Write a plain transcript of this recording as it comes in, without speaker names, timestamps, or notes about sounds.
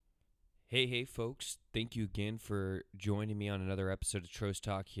Hey, folks. Thank you again for joining me on another episode of Trost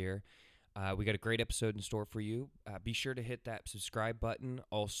Talk here. We got a great episode in store for you. Be sure to hit that subscribe button.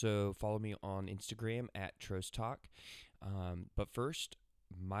 Also, follow me on Instagram at Trost Talk. But first,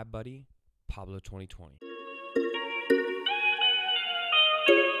 my buddy, Pablo 2020.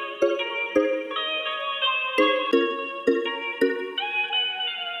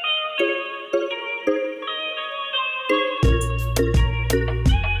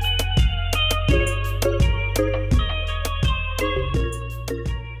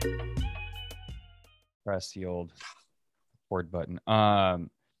 Press the old record button.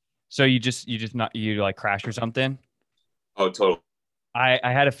 So you like crashed or something? Oh, totally. I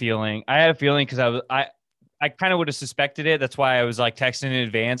had a feeling. Because I kind of would have suspected it. That's why I was like texting in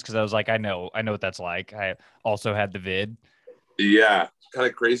advance because I was like, I know what that's like. I also had the vid. Yeah, kind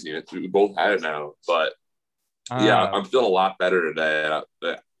of crazy. We both had it now, but yeah, I'm feeling a lot better today.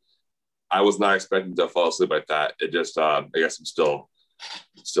 I was not expecting to fall asleep like that. It just, I guess I'm still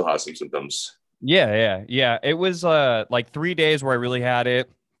has some symptoms. Yeah. It was like 3 days where I really had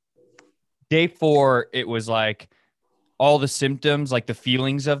it. Day 4, it was like all the symptoms, like the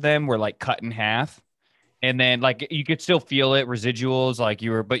feelings of them were like cut in half. And then like you could still feel it, residuals, like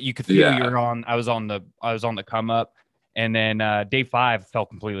but you could feel you were on. I was on the come up, and then day 5 felt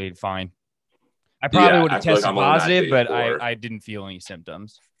completely fine. I probably would have tested positive, but I didn't feel any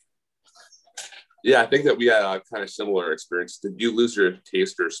symptoms. Yeah, I think that we had a kind of similar experience. Did you lose your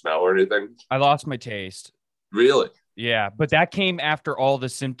taste or smell or anything? I lost my taste. Really? Yeah, but that came after all the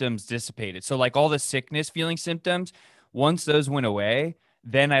symptoms dissipated. So like all the sickness feeling symptoms, once those went away,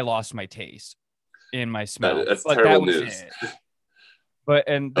 then I lost my taste in my smell. That's but terrible that was news. It.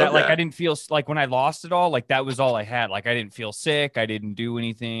 But like I didn't feel like when I lost it all, like that was all I had. Like I didn't feel sick, I didn't do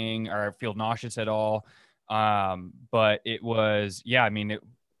anything or feel nauseous at all. But it was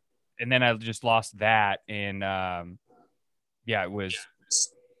and then I just lost that, and it was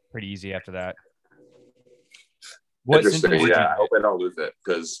pretty easy after that. What symptoms? Yeah, I hope I don't lose it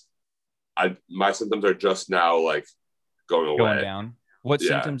because my symptoms are just now like going down. What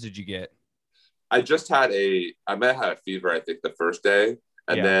symptoms did you get? I might have had a fever, I think, the first day.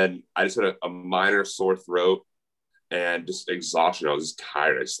 And then I just had a minor sore throat and just exhaustion. I was just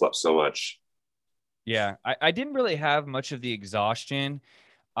tired. I slept so much. Yeah, I didn't really have much of the exhaustion.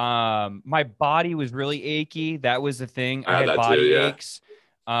 My body was really achy. That was the thing. I had body aches.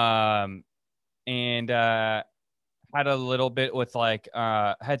 And had a little bit with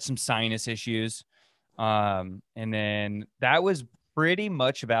had some sinus issues. And then that was pretty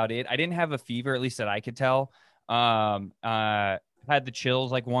much about it. I didn't have a fever, at least that I could tell. Had the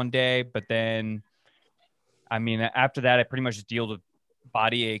chills like one day, but then, after that, I pretty much just dealt with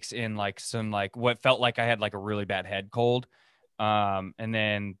body aches and like some like what felt like I had like a really bad head cold. And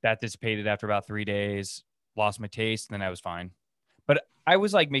then that dissipated after about 3 days, lost my taste, and then I was fine. But I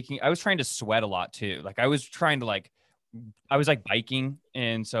was trying to sweat a lot too. Like I was biking.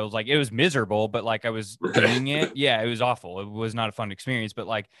 And so it was miserable, but like I was doing it. Yeah, it was awful. It was not a fun experience, but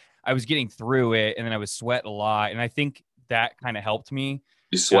like I was getting through it, and then I was sweat a lot. And I think that kind of helped me.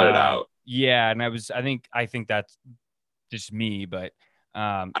 You sweated out. Yeah. And I think that's just me, but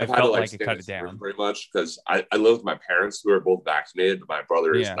I felt like it cut it down very much because I live with my parents who are both vaccinated, but my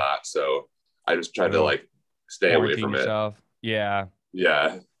brother is not. So I just tried to like stay away from yourself. Yeah.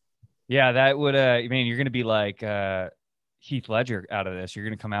 That would you're gonna be like Heath Ledger out of this. You're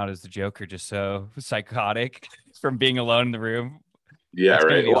gonna come out as the Joker, just so psychotic from being alone in the room. Yeah,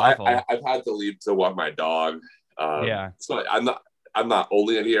 right. Well, I've had to leave to walk my dog. So I'm not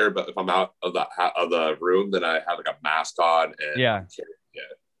only in here, but if I'm out of the room, then I have like a mask on. And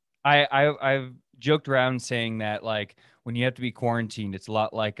I've joked around saying that like when you have to be quarantined, it's a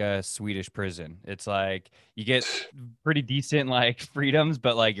lot like a Swedish prison. It's like you get pretty decent like freedoms,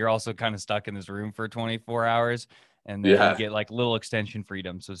 but like you're also kind of stuck in this room for 24 hours, and then you get like little extension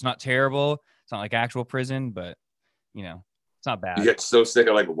freedom. So it's not terrible. It's not like actual prison, but it's not bad. You get so sick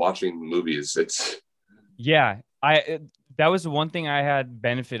of like watching movies. That was the one thing I had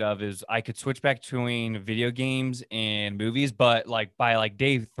benefit of is I could switch back between video games and movies, but like by like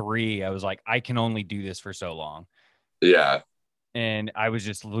day 3, I was like, I can only do this for so long. Yeah. And I was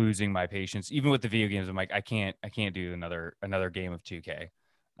just losing my patience. Even with the video games, I'm like, I can't do another game of 2K.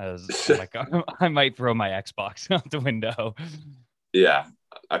 I was like, I might throw my Xbox out the window. Yeah,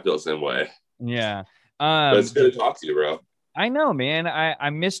 I feel the same way. Yeah. But it's good to talk to you, bro. I know, man. I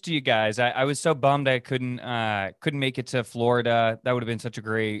missed you guys. I was so bummed I couldn't make it to Florida. That would have been such a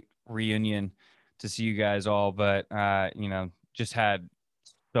great reunion to see you guys all. But just had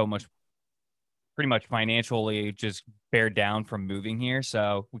so much pretty much financially just bared down from moving here.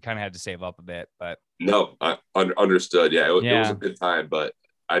 So we kind of had to save up a bit, but No, I understood. Yeah, it was yeah. a good time, but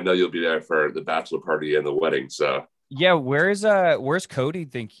I know you'll be there for the bachelor party and the wedding. So Yeah, where's Cody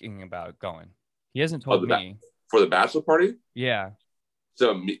thinking about going? He hasn't oh, told me. for the bachelor party. Yeah.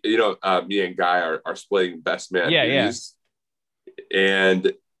 So me and Guy are splitting best man Yeah, yeah. duties,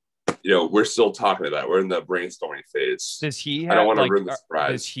 and we're still talking about it. We're in the brainstorming phase. Does he I don't have want to like ruin the does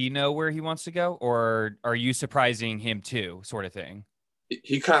surprise. he know where he wants to go, or are you surprising him too, sort of thing?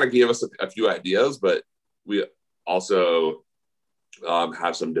 He kind of gave us a few ideas, but we also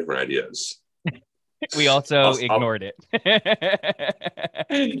have some different ideas. We also I'll, ignored it.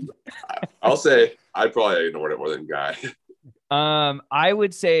 I'll say I probably ignored it more than Guy. I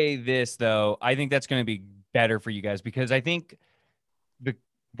would say this though. I think that's going to be better for you guys because I think the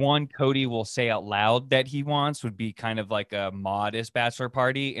one Cody will say out loud that he wants would be kind of like a modest bachelor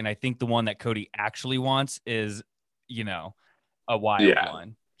party, and I think the one that Cody actually wants is, a wild Yeah,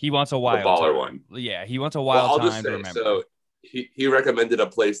 one. He wants a the wild baller time. one. Yeah, he wants a Well, wild I'll just time to say remember. so. He recommended a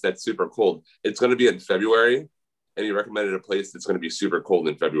place that's super cold. It's going to be in February, and he recommended a place that's going to be super cold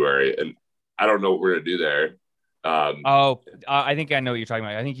in February. And I don't know what we're going to do there. I think I know what you're talking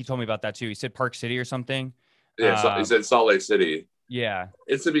about. I think he told me about that too. He said Park City or something. Yeah, so he said Salt Lake City. Yeah.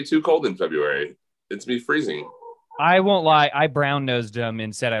 It's going to be too cold in February. It's going to be freezing. I won't lie. I brown nosed him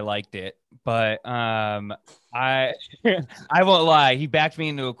and said I liked it, but I I won't lie. He backed me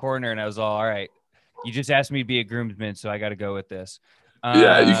into a corner, and I was all right. You just asked me to be a groomsman, so I got to go with this.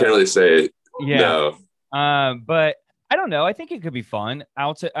 Yeah, you can't really say Yeah. no. But I don't know. I think it could be fun.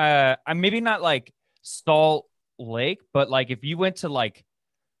 I'm maybe not like Salt Lake, but like if you went to like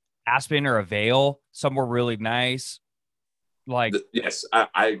Aspen or a Vale, somewhere really nice, like Yes,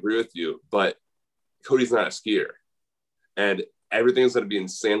 I agree with you, but Cody's not a skier, and everything's going to be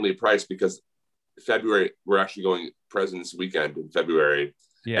insanely priced because February we're actually going President's Weekend in February.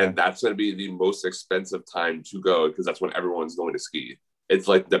 yeah, And that's going to be the most expensive time to go because that's when everyone's going to ski. It's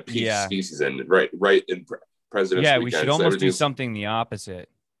like the peak ski season, right in President's yeah. Weekend. We should almost do something the opposite.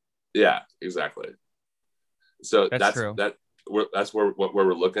 Yeah, exactly. So that's true. That's where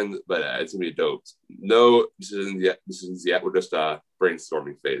we're looking, but it's gonna be dope. No decisions yet. We're just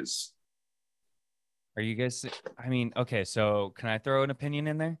brainstorming phase. Are you guys? I mean, okay. So can I throw an opinion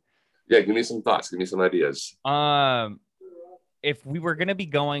in there? Yeah, give me some thoughts. Give me some ideas. If we were gonna be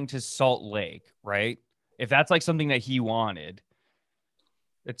going to Salt Lake, right? If that's like something that he wanted,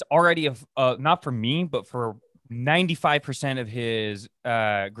 it's already not for me, but for 95% of his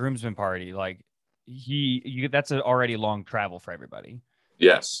groomsmen party. Like that's an already long travel for everybody.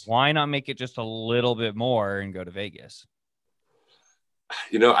 Yes. Why not make it just a little bit more and go to Vegas?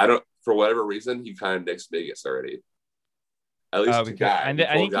 I don't. For whatever reason, he kind of nixed Vegas already. At least to Guy. I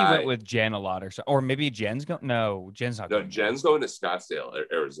think he went with Jen a lot, or maybe Jen's going. No, Jen's not. No, Jen's going to Scottsdale,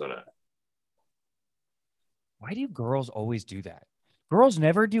 Arizona. Why do girls always do that? Girls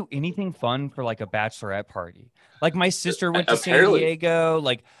never do anything fun for like a bachelorette party. Like my sister went to San Diego.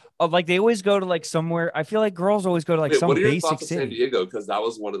 Like they always go to like somewhere. I feel like girls always go to like some what are your basic thoughts city. San Diego? Because that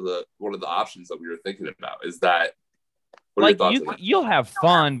was one of the options that we were thinking about. Is that like you'll have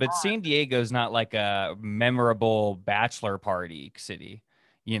fun, but San Diego's not like a memorable bachelor party city.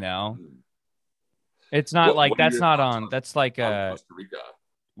 It's not like that's not on. That's like Costa Rica.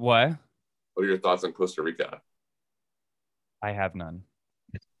 What? What are your thoughts on Costa Rica? I have none.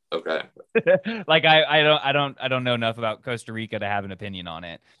 Okay. Like I don't know enough about Costa Rica to have an opinion on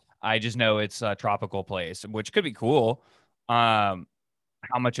it. I just know it's a tropical place, which could be cool. How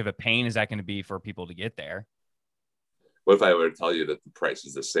much of a pain is that going to be for people to get there? What if I were to tell you that the price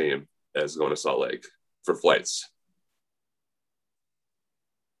is the same as going to Salt Lake for flights?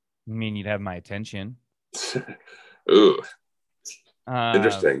 I mean, you'd have my attention. Ooh.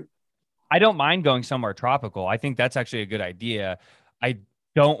 Interesting. I don't mind going somewhere tropical. I think that's actually a good idea. I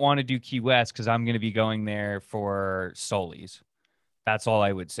don't want to do Key West because I'm going to be going there for Solis. That's all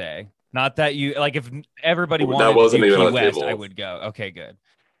I would say. Not that you like if everybody wanted to do Key West, I would go. Okay, good.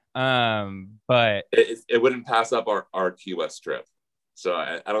 But it wouldn't pass up our Key West trip. So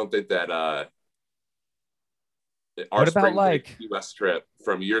I don't think that what about like Key West trip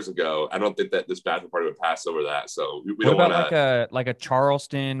from years ago? I don't think that this bachelor party would pass over that. So we don't want like a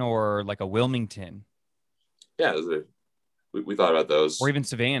Charleston or like a Wilmington. Yeah, we thought about those, or even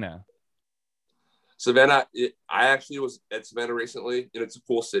Savannah. I actually was at Savannah recently. It's a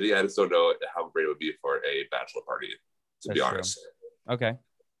cool city. I just don't know how great it would be for a bachelor party, to be honest. True. Okay.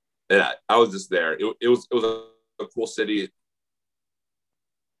 Yeah, I was just there. It was a cool city.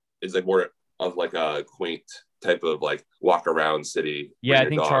 It's like more of like a quaint type of like walk around city. Yeah, I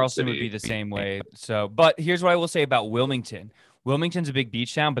think Charleston would be the same way. So, but here's what I will say about Wilmington. Wilmington's a big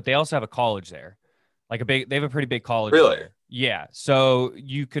beach town, but they also have a college there. They have a pretty big college Really? there. Yeah. So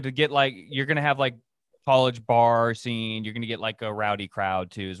you could get like, you're going to have like college bar scene. You're going to get like a rowdy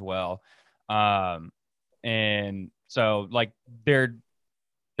crowd too, as well. And so like they're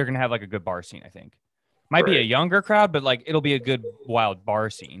going to have like a good bar scene, I think. Might be a younger crowd, but like it'll be a good wild bar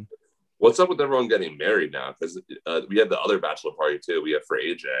scene. What's up with everyone getting married now? Because we had the other bachelor party too. We have for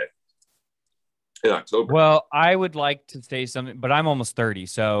AJ in October. Well, I would like to say something, but I'm almost 30,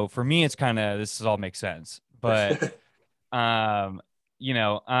 so for me, it's kind of this all makes sense. But, yeah,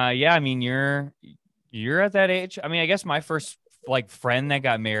 I mean, you're at that age. I mean, I guess my first like friend that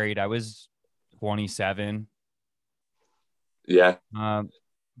got married, I was 27. Yeah.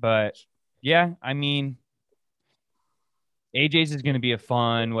 But yeah, I mean, AJ's is going to be a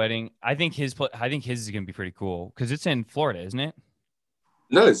fun wedding. I think his is going to be pretty cool because it's in Florida, isn't it?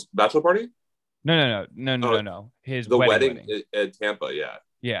 No, it's bachelor party. No. His the wedding in Tampa. Yeah.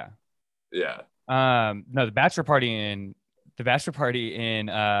 Yeah. No, the bachelor party in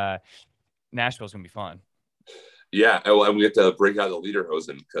Nashville is gonna be fun. Yeah, and we have to break out the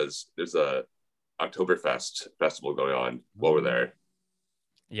lederhosen because there's a Oktoberfest festival going on while we're there.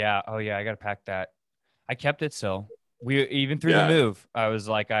 Yeah. Oh yeah, I gotta pack that. I kept it still. We even through the move. I was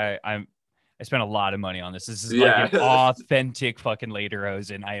like, I spent a lot of money on this. This is like an authentic fucking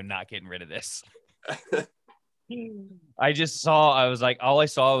lederhosen. I am not getting rid of this. I was like, all I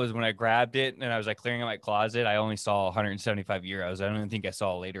saw was when I grabbed it and I was like clearing out my closet, I only saw 175 euros. I don't even think I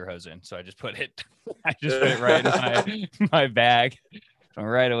saw a lederhosen. So I just put it right in my bag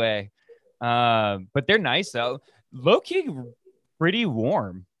right away. But they're nice though. Low key, pretty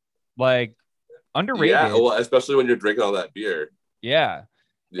warm, like underrated. Yeah, well, especially when you're drinking all that beer. Yeah.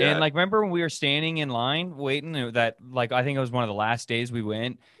 And like, remember when we were standing in line waiting that, like, I think it was one of the last days we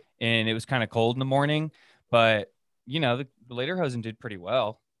went and it was kind of cold in the morning, but the lederhosen did pretty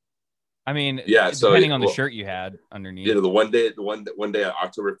well. I mean, depending on the shirt you had underneath. Yeah, the one day at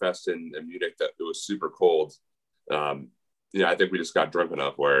Oktoberfest in Munich that it was super cold. I think we just got drunk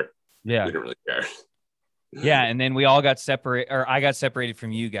enough where we didn't really care. Yeah, and then we all got separated, or I got separated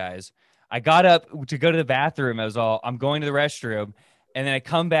from you guys. I got up to go to the bathroom. I'm going to the restroom. And then I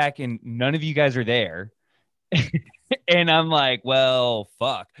come back and none of you guys are there. And I'm like, well,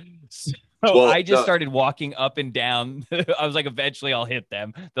 fuck. So I just started walking up and down. I was like, eventually I'll hit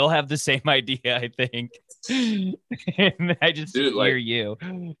them. They'll have the same idea, I think. And I just hear you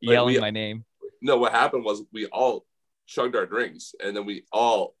yelling my name. No, what happened was we all chugged our drinks and then we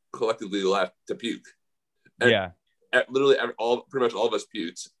all collectively left to puke. And literally pretty much all of us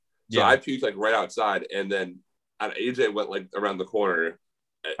puked. So I puked like right outside, and then AJ went like around the corner.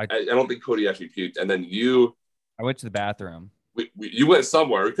 I don't think Cody actually puked, and then I went to the bathroom. You went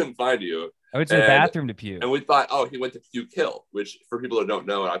somewhere. We couldn't find you. I went to the bathroom to puke, and we thought, he went to Puke Hill, which for people that don't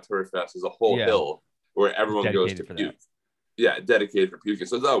know, at Oktoberfest is a whole hill where everyone goes to puke. Yeah, dedicated for puking.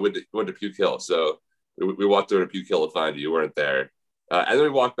 So we went to Puke Hill. So we walked over to Puke Hill to find you. You weren't there, and then we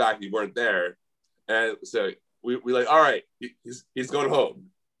walked back. You weren't there, and so we like, all right, he's going home.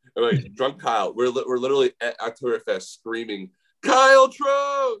 And like, drunk Kyle, we're literally at Oktoberfest screaming, Kyle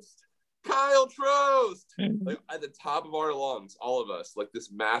Trost! Kyle Trost! Like at the top of our lungs, all of us, like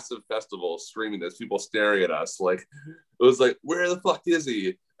this massive festival screaming this, people staring at us. Like it was like, where the fuck is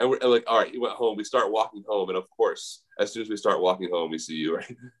he? And we're like, all right, he went home. We start walking home, and of course, as soon as we start walking home, we see you.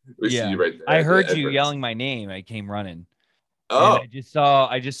 Right? See you right there. I heard you yelling my name. I came running. Oh, and I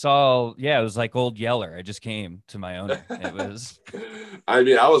just saw. Yeah, it was like old Yeller. I just came to my owner. It was. I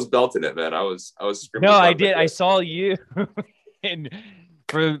mean, I was belting it, man. I was screaming. No, I did. I saw you. And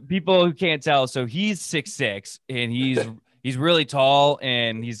for people who can't tell, so he's 6'6", and he's really tall,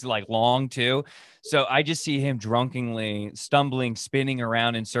 and he's like long too. So I just see him drunkenly stumbling, spinning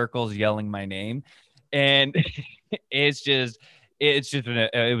around in circles, yelling my name, and it was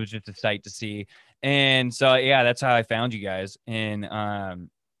just a sight to see. And so, yeah, that's how I found you guys. And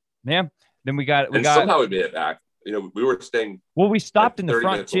then somehow we made it back. We were staying. Well, we stopped in the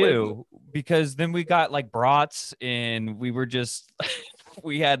front too, because then we got like brats, and we were just,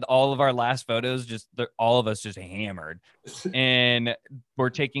 we had all of our last photos, all of us just hammered, and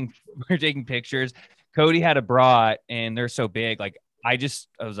we're taking pictures. Cody had a brat, and they're so big. Like I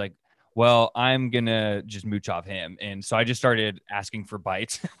was like, well, I'm gonna just mooch off him, and so I just started asking for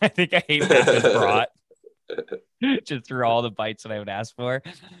bites. I think I ate half his brat just through all the bites that I would ask for.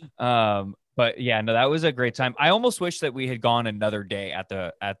 But yeah, no, that was a great time. I almost wish that we had gone another day at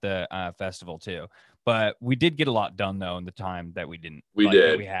the festival too, but we did get a lot done though in the time that we didn't. We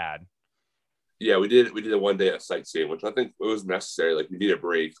did. We had. Yeah, we did a one day of sightseeing, which I think it was necessary. Like, we need a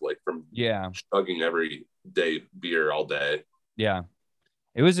break, like, from Yeah. chugging every day beer all day. Yeah.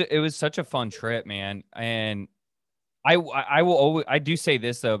 It was such a fun trip, man. And I will always, I do say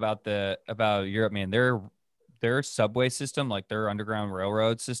this though about Europe, man. Their subway system, like their underground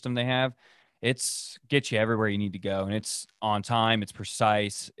railroad system they have, it's gets you everywhere you need to go, and it's on time, it's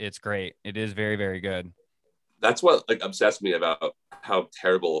precise, it's great. It is very, very good. That's what like obsessed me about how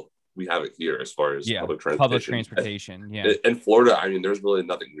terrible we have it here as far as Yeah. public Public transportation. transportation. Yeah. In Florida, I mean, there's really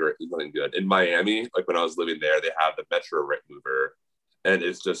nothing good. In Miami, like when I was living there, they have the Metro Mover, and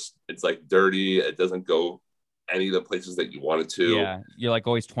it's like dirty. It doesn't go any of the places that you want it to. Yeah. You're like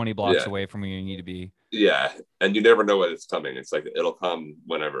always 20 blocks Yeah, away from where you need to be. yeah, and you never know when it's coming. It's like it'll come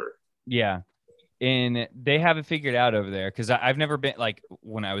whenever. Yeah. And they have it figured out over there because I've never been, like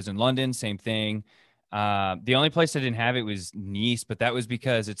when I was in London, same thing. The only place I didn't have it was Nice, but that was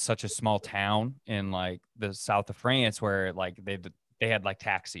because it's such a small town in like the south of France where like they had like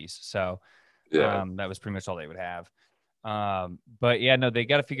taxis. So Yeah, that was pretty much all they would have. But yeah, no, they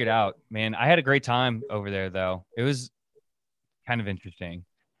got to figure it out, man. I had a great time over there though. It was kind of interesting.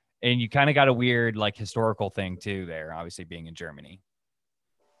 And you kind of got a weird like historical thing too there, obviously being in Germany.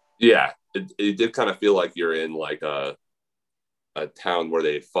 yeah. It did kind of feel like you're in like a town where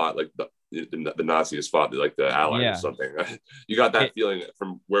they fought like the Nazis fought like the Allies or Yeah. something. You got that It, feeling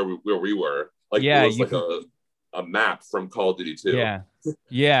from where we were. Like it yeah, was you like can. a map from Call of Duty 2. Yeah.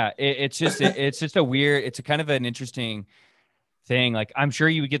 Yeah. It's just a weird, it's a kind of an interesting thing. Like I'm sure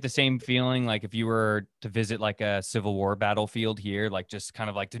you would get the same feeling like if you were to visit like a Civil War battlefield here, like just kind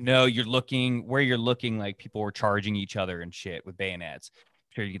of like to know you're looking where you're looking, like people were charging each other and shit with bayonets.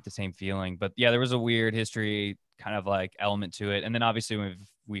 I'm sure you get the same feeling. But yeah, there was a weird history kind of like element to it. And then obviously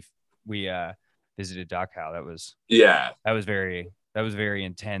we visited Dachau. Yeah, That was very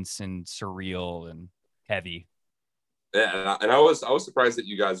intense and surreal and heavy. yeah, and I was surprised that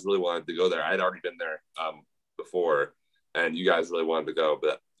you guys really wanted to go there. I had already been there before, and you guys really wanted to go.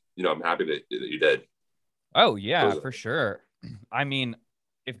 But I'm happy that you did. Oh It yeah, was, for sure. I mean,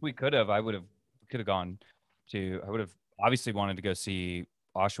 if we could have, could have gone to. I would have obviously wanted to go see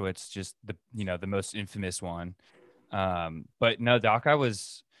Auschwitz, just the most infamous one. But no, Dachau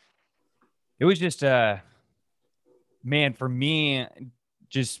was. It was just man, for me,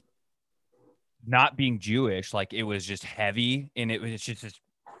 just not being Jewish, like it was just heavy, and it was just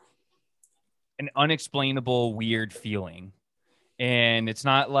an unexplainable weird feeling. And it's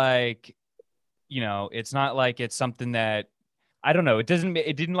not like it's not like it's something that I don't know. It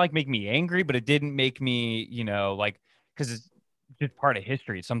didn't like make me angry, but it didn't make me, like, because it's just part of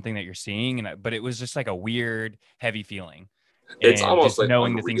history. It's something that you're seeing. But it was just like a weird, heavy feeling. it's And almost just like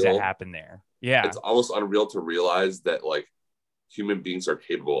knowing the things that unreal. happened there. Yeah. It's almost unreal to realize that like human beings are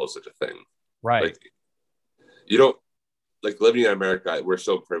capable of such a thing. Right. Like you don't like living in America. We're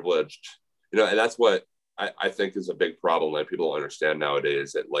so privileged, and that's what I think is a big problem that people don't understand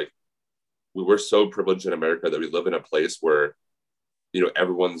nowadays. That like we were so privileged in America that we live in a place where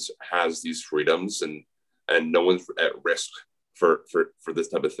everyone's has these freedoms and no one's at risk for this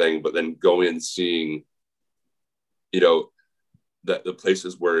type of thing. But then going and seeing the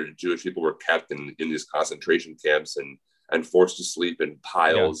places where Jewish people were kept in these concentration camps and forced to sleep in Yeah.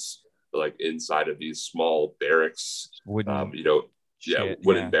 piles like inside of these small barracks, Wooden yeah, shit.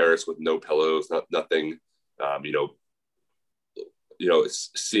 wooden Yeah. barracks with no pillows, nothing,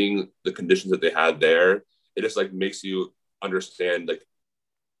 seeing the conditions that they had there, it just like makes you understand like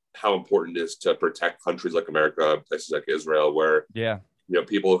how important it is to protect countries like America, places like Israel, where Yeah.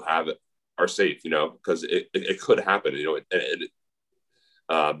 people are safe, because it could happen,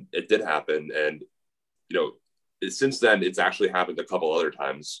 it did happen, and since then it's actually happened a couple other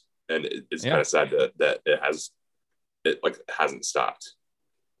times, and it's Yeah. kind of sad that it hasn't stopped.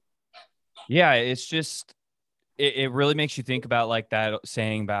 Yeah. It's just, it really makes you think about like that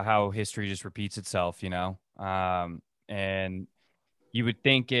saying about how history just repeats itself, and you would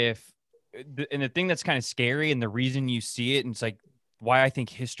think and the thing that's kind of scary and the reason you see it, and it's like why I think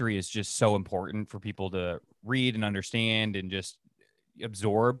history is just so important for people to read and understand and just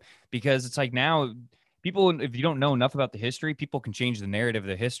absorb, because it's like now people, if you don't know enough about the history, people can change the narrative of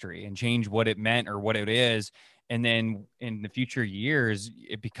the history and change what it meant or what it is. And then in the future years,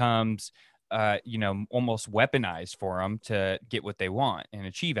 it becomes, almost weaponized for them to get what they want and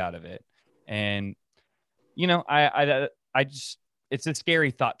achieve out of it. And, I just, it's a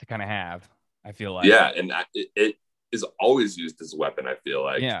scary thought to kind of have, I feel like. Yeah, and it is always used as a weapon. I feel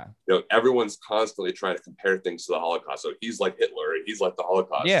like Yeah. Everyone's constantly trying to compare things to the Holocaust. So he's like Hitler, he's like the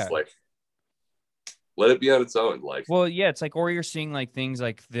Holocaust. Yeah. It's like let it be on its own. Like, well, yeah, it's like, or you're seeing like things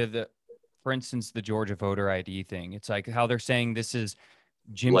like for instance, the Georgia voter ID thing. It's like how they're saying this is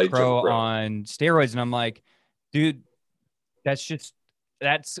Jim Like Jim Crow Crow. on steroids. And I'm like, dude, that's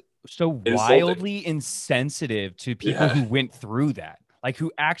so Insulting. wildly insensitive to people Yeah. who went through that, like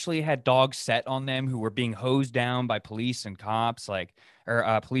who actually had dogs set on them, who were being hosed down by police and cops, like,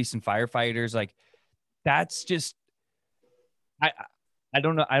 or police and firefighters. Like, that's just, I, I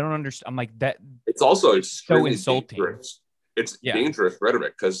don't know. I don't understand. I'm like, that It's also so extremely insulting. dangerous. It's Yeah. dangerous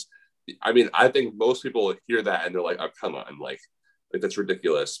rhetoric because, I mean, I think most people hear that and they're like, "Oh, come on, like that's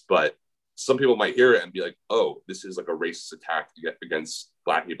ridiculous." But some people might hear it and be like, "Oh, this is like a racist attack against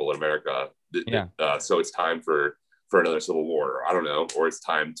Black people in America." Yeah. So it's time for another civil war. Or I don't know, or it's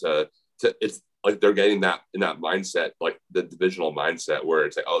time to. It's like they're getting that in that mindset, like the divisional mindset, where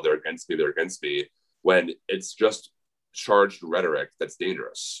it's like, "Oh, they're against me. They're against me," when it's just charged rhetoric that's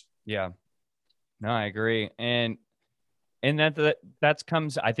dangerous. Yeah. No, I agree. And that's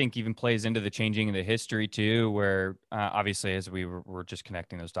comes, I think, even plays into the changing of the history too, where obviously as we're just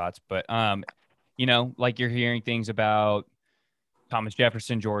connecting those dots, but like you're hearing things about Thomas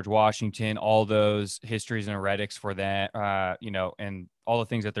Jefferson, George Washington, all those histories and heretics for that, and all the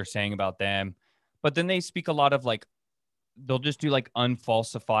things that they're saying about them. But then they speak a lot of like, they'll just do like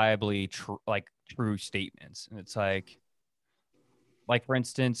unfalsifiably true statements. And it's like for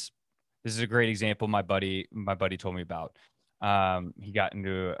instance, this is a great example my buddy told me about. He got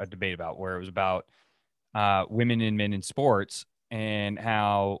into a debate about where it was about women and men in sports and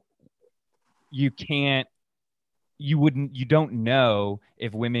how you can't you don't know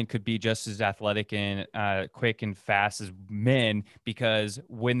if women could be just as athletic and quick and fast as men, because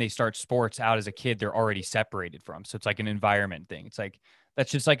when they start sports out as a kid, they're already separated from. So it's like an environment thing. It's like,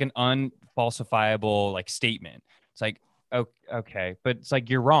 that's just like an unfalsifiable like statement. It's like, okay, but it's like,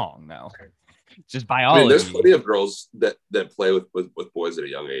 you're wrong though. It's just I mean, there's biology. plenty of girls that play with boys at a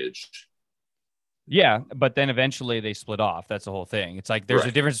young age. Yeah, but then eventually they split off. That's the whole thing. It's like there's a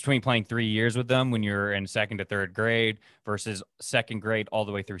Right. difference between playing 3 years with them when you're in second to third grade versus second grade all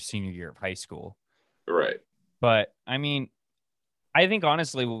the way through senior year of high school. Right. But I mean, I think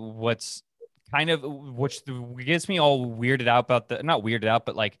honestly, what's kind of which gets me all weirded out about the not weirded out,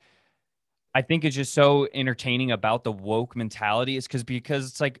 but like I think it's just so entertaining about the woke mentality is because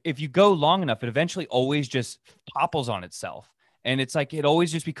it's like if you go long enough, it eventually always just topples on itself. And it's like it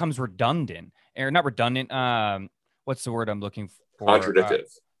always just becomes redundant or not redundant. What's the word I'm looking for? Contradictive.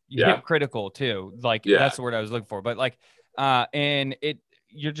 Yeah. Hypocritical too. Like Yeah. that's the word I was looking for. But like, and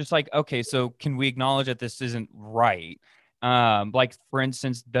you're just like, okay, so can we acknowledge that this isn't right? Like for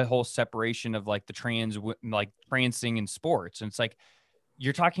instance, the whole separation of like the like transing in sports. And it's like,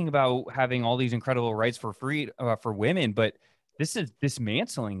 you're talking about having all these incredible rights for free for women, but this is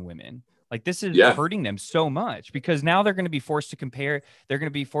dismantling women. Like this is Yeah. hurting them so much because now they're going to be forced to compare. They're going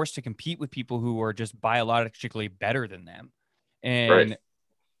to be forced to compete with people who are just biologically better than them, Right. and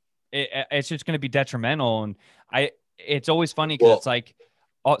it's just going to be detrimental. And it's always funny because Well, it's like,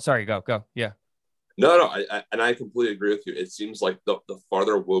 oh, sorry, go, yeah, no. And I completely agree with you. It seems like the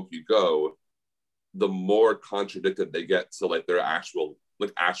farther woke you go, the more contradicted they get to like their actual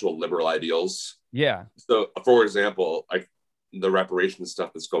liberal ideals. yeah. So, for example, like the reparations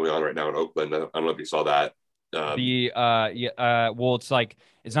stuff that's going on right now in Oakland. I don't know if you saw that. Well, it's like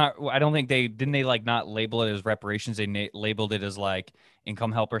it's not. I don't think they like not label it as reparations. They labeled it as like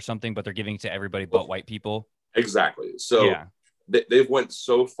income help or something, but they're giving it to everybody but white people. Exactly. So Yeah, they've went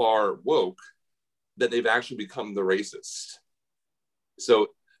so far woke that they've actually become the racist. So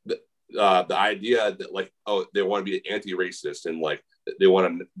the idea that like, oh, they want to be anti-racist and like they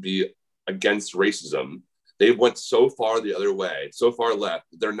want to be against racism, they went so far the other way, so far left,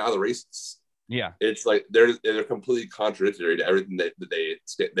 they're now the racists. yeah. It's like they're completely contradictory to everything that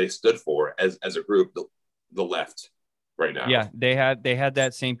they stood for as a group, the left right now. Yeah, they had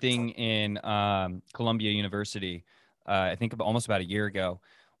that same thing in Columbia University. I think almost about a year ago,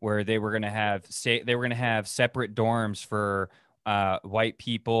 where they were going to have separate dorms for white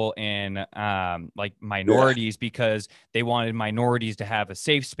people and like Yeah. minorities because they wanted minorities to have a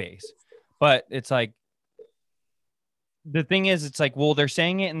safe space. But it's like the thing is, it's like, well, they're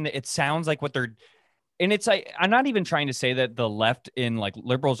saying it and it sounds like what they're and it's like I'm not even trying to say that the left and like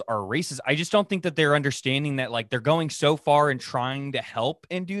liberals are racist. I just don't think that they're understanding that like they're going so far and trying to help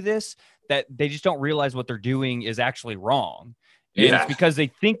and do this that they just don't realize what they're doing is actually wrong. And it's Yeah. because they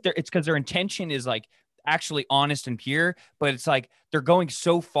think it's because their intention is like actually honest and pure, but it's like they're going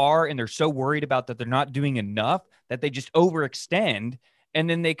so far and they're so worried about that they're not doing enough that they just overextend and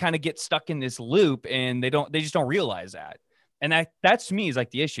then they kind of get stuck in this loop and they just don't realize that. And that's to me is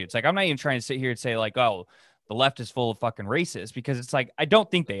like the issue. It's like I'm not even trying to sit here and say like, oh, the left is full of fucking racists, because it's like, I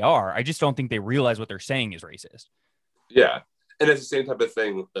don't think they are. I just don't think they realize what they're saying is racist. Yeah. And it's the same type of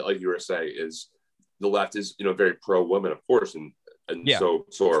thing that, like you were saying, is the left is, very pro women, of course. And Yeah. so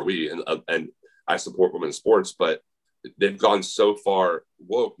are we. And I support women's sports, but they've gone so far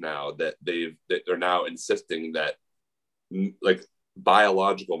woke now that they're now insisting that like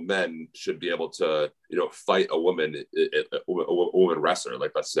biological men should be able to, fight a woman wrestler,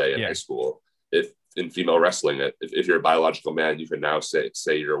 like let's say in high school. If in female wrestling, if you're a biological man, you can now say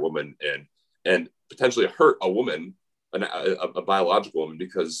you're a woman and potentially hurt a woman, a biological woman,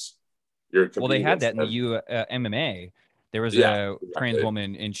 because you're. Well, they had that in the MMA. There was a trans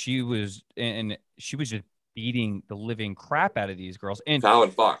woman, and she was just beating the living crap out of these girls. And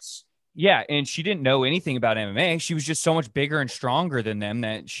Fallon Fox. Yeah, and she didn't know anything about MMA. She was just so much bigger and stronger than them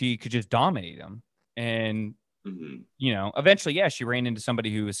that she could just dominate them. And, eventually, she ran into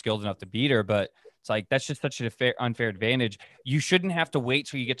somebody who was skilled enough to beat her. But it's like, that's just such an unfair advantage. You shouldn't have to wait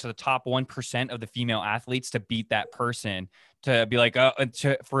till you get to the top 1% of the female athletes to beat that person, to be like,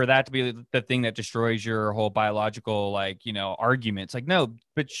 for that to be the thing that destroys your whole biological, argument. It's like, no,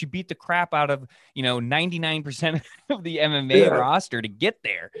 but she beat the crap out of, 99% of the MMA roster to get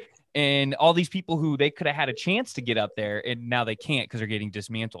there. And all these people who they could have had a chance to get up there, and now they can't because they're getting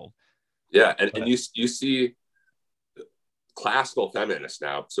dismantled. Yeah, and you see classical feminists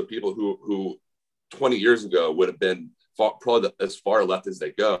now. So people who 20 years ago would have been probably as far left as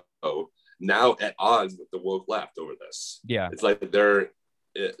they go, now at odds with the woke left over this. Yeah, it's like they're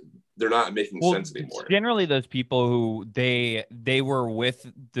not making sense anymore. Generally, those people who they were with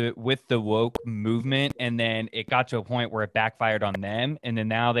the woke movement, and then it got to a point where it backfired on them, and then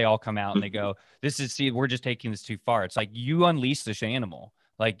now they all come out and they go, we're just taking this too far. It's like, you unleashed this animal.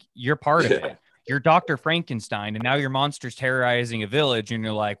 Like, you're part of it. You're Dr. Frankenstein, and now your monster's terrorizing a village, and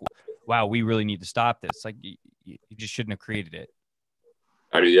you're like, wow, we really need to stop this. Like, you just shouldn't have created it.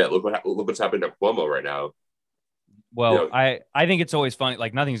 I mean, look what's happened to Cuomo right now. Well, I think it's always funny.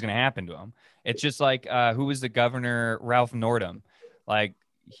 Like, nothing's going to happen to him. It's just like, who was the governor? Ralph Northam. Like,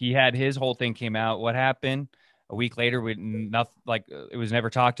 he had his whole thing came out. What happened? A week later, it was never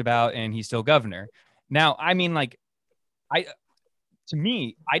talked about, and he's still governor. Now, I mean, to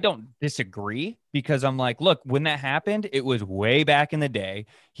me, I don't disagree, because I'm like, look, when that happened, it was way back in the day.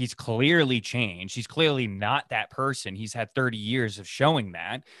 He's clearly changed. He's clearly not that person. He's had 30 years of showing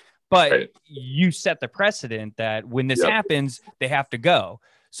that. But you set the precedent that when this happens, they have to go.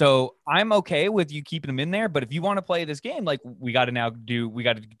 So I'm okay with you keeping them in there. But if you want to play this game, like, we got to do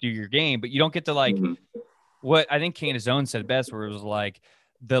your game. But you don't get to what I think Canazone said best, where it was like,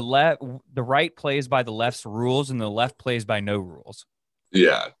 the right plays by the left's rules, and the left plays by no rules.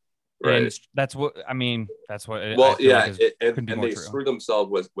 Yeah. Right. And that's what I mean. That's what. Well, and they screwed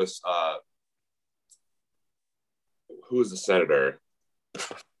themselves with who was the senator?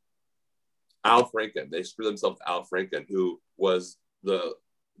 Al Franken. They screwed themselves with Al Franken, who was the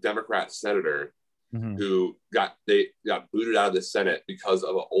Democrat senator who got booted out of the Senate because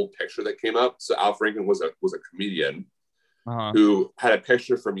of an old picture that came up. So Al Franken was a comedian who had a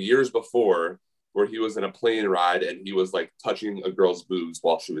picture from years before where he was in a plane ride and he was like touching a girl's boobs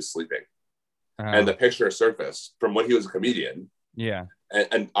while she was sleeping. And the picture surfaced from when he was a comedian. Yeah.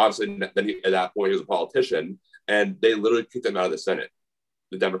 And obviously then at that point he was a politician, and they literally kicked him out of the Senate.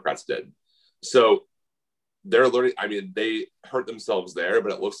 The Democrats did. So they're learning. I mean, they hurt themselves there,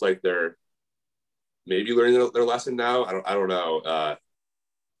 but it looks like they're maybe learning their lesson now. I don't know.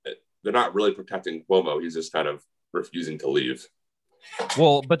 They're not really protecting Cuomo. He's just kind of refusing to leave.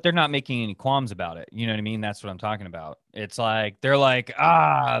 Well, but they're not making any qualms about it. You know what I mean? That's what I'm talking about. It's like, they're like,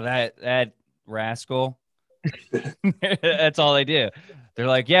 that rascal. That's all they do. They're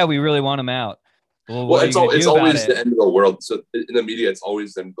like, yeah, we really want him out. Well, it's always the end of the world. So in the media, it's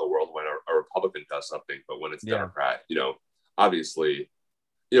always the end of the world when a Republican does something. But when it's Democrat, obviously,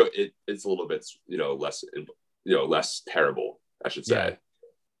 it's a little bit, less terrible, I should say.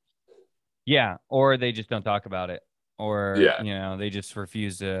 Yeah. Or they just don't talk about it. Or, they just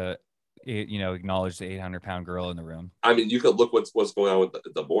refuse to, acknowledge the 800-pound girl in the room. I mean, you could look what's going on with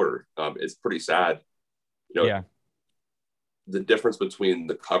the border. It's pretty sad. The difference between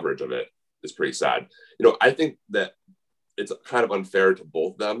the coverage of it is pretty sad. I think that it's kind of unfair to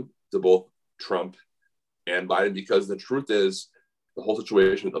both Trump and Biden, because the truth is the whole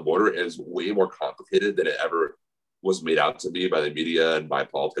situation at the border is way more complicated than it ever was made out to be by the media and by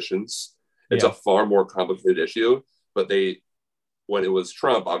politicians. It's a far more complicated issue. But when it was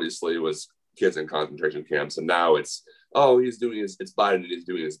Trump, obviously it was kids in concentration camps, and now it's it's Biden and he's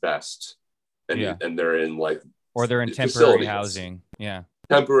doing his best, and they're in or they're in temporary housing,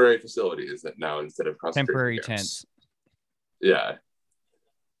 temporary facilities that now instead of concentration Temporary camps. tents. Yeah.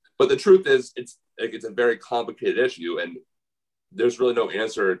 But the truth is, it's a very complicated issue, and there's really no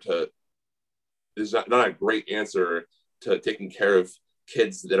answer to. There's not a great answer to taking care of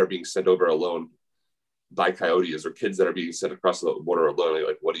kids that are being sent over alone by coyotes, or kids that are being sent across the border alone.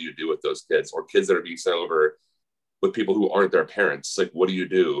 Like, what do you do with those kids? Or kids that are being sent over with people who aren't their parents? Like, what do you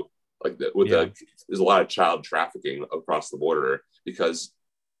do? Like, there's a lot of child trafficking across the border because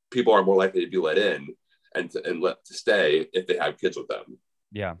people are more likely to be let in and let to stay if they have kids with them.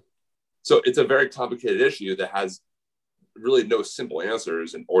 Yeah. So it's a very complicated issue that has really no simple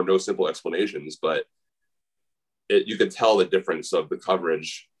answers or no simple explanations, but you can tell the difference of the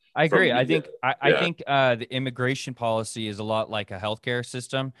coverage. I agree. I think the immigration policy is a lot like a healthcare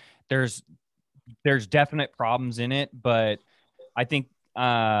system. There's definite problems in it, but I think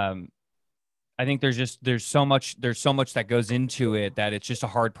there's so much that goes into it that it's just a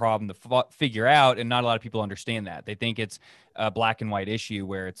hard problem to figure out, and not a lot of people understand that. They think it's a black and white issue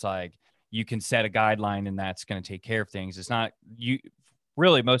where it's like you can set a guideline and that's going to take care of things. It's not. You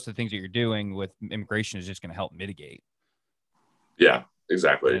really, most of the things that you're doing with immigration is just going to help mitigate. Yeah,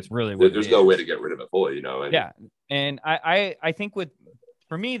 exactly. And it's really what there's no way to get rid of it fully, you know. Yeah, and I think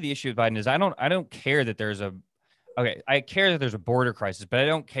for me the issue with Biden is I don't care that there's a I care that there's a border crisis, but I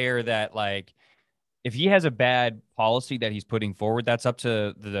don't care that, like, if he has a bad policy that he's putting forward, that's up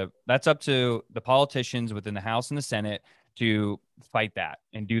to the politicians within the House and the Senate to fight that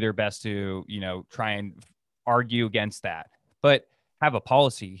and do their best to, try and argue against that. But have a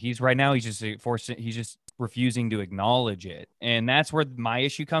policy. He's just refusing to acknowledge it. And that's where my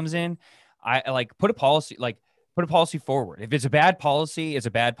issue comes in. I put a policy forward. If it's a bad policy, it's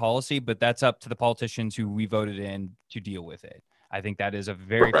a bad policy, but that's up to the politicians who we voted in to deal with it. I think that is a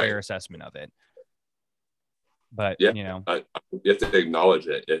very fair assessment of it. But, you have to acknowledge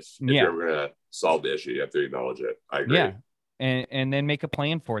it. If you're going to solve the issue, you have to acknowledge it. I agree. Yeah. And then make a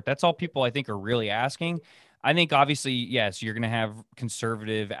plan for it. That's all people, I think, are really asking. I think, obviously, yes, you're going to have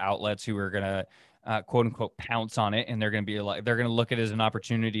conservative outlets who are going to, quote unquote, pounce on it. And they're going to be like, they're going to look at it as an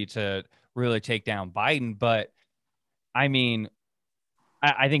opportunity to really take down Biden. But I mean,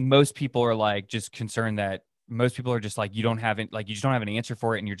 I think most people are like just concerned that most people are just like, you just don't have an answer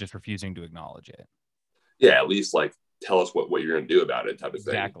for it. And you're just refusing to acknowledge it. Yeah, at least like tell us what you're going to do about it, type of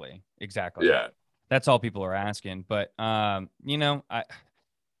thing. Exactly. Yeah, that's all people are asking. But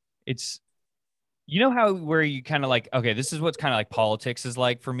it's how where you kind of like, okay, this is what's kind of like politics is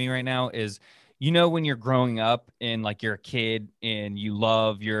like for me right now is, when you're growing up and like you're a kid and you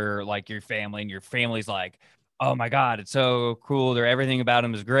love your family and your family's like, oh my God, it's so cool. Everything about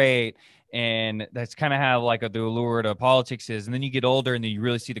them is great. And that's kind of how like the allure to politics is. And then you get older and then you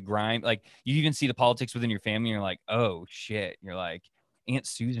really see the grind. Like you even see the politics within your family. And you're like, oh shit. You're like, Aunt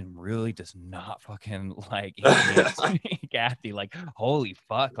Susan really does not fucking like Aunt Kathy. Like, holy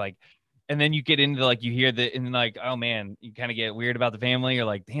fuck. Like, and then you get into like, you hear and like, oh man, you kind of get weird about the family. You're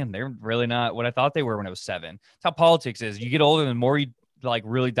like, damn, they're really not what I thought they were when I was 7. That's how politics is. You get older, the more you like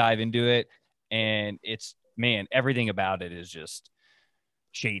really dive into it. And it's, man, everything about it is just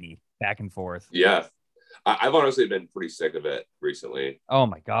shady. Back and forth. Yeah. I've honestly been pretty sick of it recently. Oh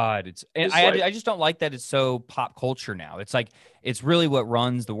my God. I just don't like that it's so pop culture now. It's like, it's really what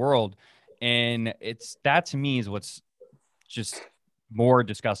runs the world. And that to me is what's just more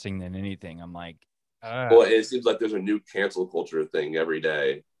disgusting than anything. I'm like, well, it seems like there's a new cancel culture thing every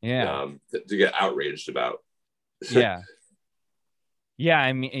day. Yeah. To get outraged about. Yeah. Yeah.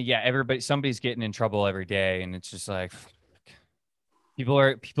 I mean, yeah, somebody's getting in trouble every day. And it's just like, people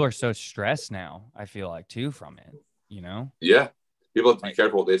are so stressed now, I feel like, too, from it, Yeah. People have to be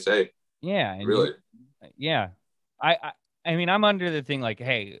careful what they say. Yeah. Really? Yeah. I mean, I'm under the thing like,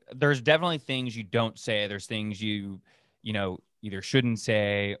 hey, there's definitely things you don't say. There's things you either shouldn't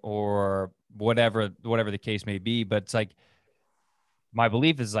say or whatever the case may be. But it's like, my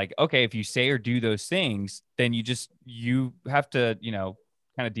belief is like, okay, if you say or do those things, then you have to,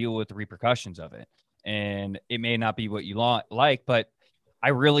 kind of deal with the repercussions of it. And it may not be what you like, but I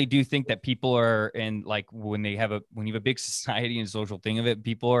really do think that people are, and like when you have a big society and social thing of it,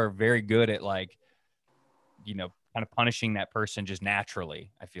 people are very good at like, kind of punishing that person just naturally,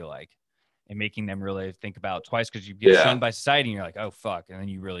 I feel like, and making them really think about it twice because you get shunned by society and you're like, oh fuck, and then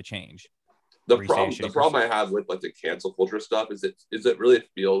you really change. The problem I have with like the cancel culture stuff is it really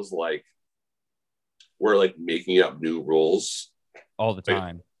feels like we're like making up new rules all the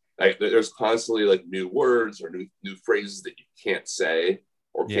time. Like there's constantly like new words or new phrases that you can't say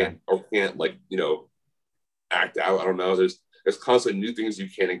or can't like, act out. I don't know. There's constantly new things you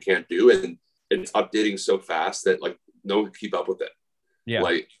can and can't do. And it's updating so fast that like no one can keep up with it. Yeah.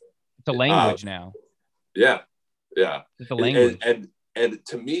 Like, It's a language now. Yeah. Yeah. It's a language. And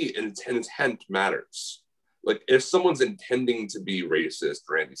to me, intent matters. Like, if someone's intending to be racist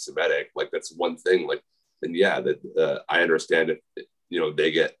or anti-Semitic, like, that's one thing. Like, then yeah, that I understand if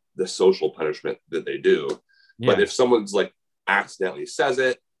they get the social punishment that they do. Yeah. But if someone's like accidentally says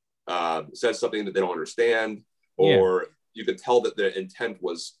it, says something that they don't understand, or you can tell that their intent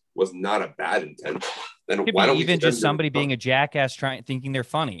was not a bad intent, then Could why be don't we even just somebody them being a jackass thinking they're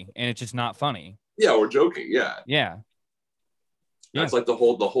funny and it's just not funny. Yeah, or joking. Yeah. Yeah. That's like the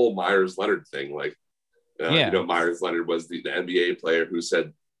whole Myers Leonard thing. Like, Yeah. Myers Leonard was the NBA player who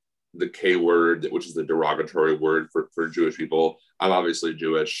said the K word, which is the derogatory word for Jewish people. I'm obviously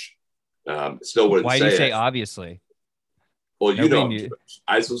Jewish. Still wouldn't Why say do you say it. obviously? Well, I'm Jewish.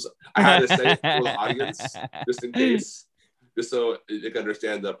 I had to say it for the audience just in case, just so you can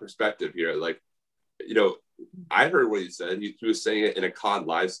understand the perspective here. Like, I heard what he said. He was saying it in a COD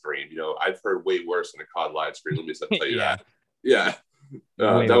live stream. I've heard way worse in a COD live stream. Let me tell you that. Yeah.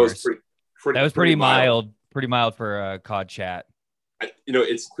 That worse. was pretty mild. Pretty mild for a COD chat.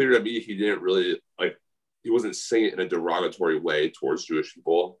 It's clear to me he didn't really he wasn't saying it in a derogatory way towards Jewish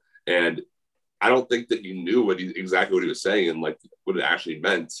people. And I don't think that he knew exactly what he was saying and like what it actually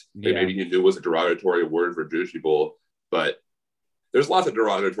meant. Yeah. Maybe he knew it was a derogatory word for Jewish people, but there's lots of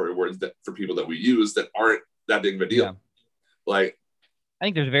derogatory words for people that we use that aren't that big of a deal. Yeah. Like, I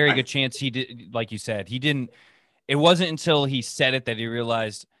think there's a very good chance he did, like you said, he didn't. It wasn't until he said it that he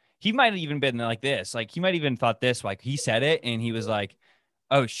realized. He might have even been like this. Like, he might even thought this. Like, he said it and he was like,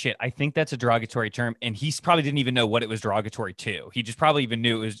 oh shit, I think that's a derogatory term. And he probably didn't even know what it was derogatory to. He just probably even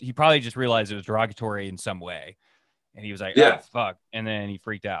knew he probably just realized it was derogatory in some way. And he was like, oh fuck. And then he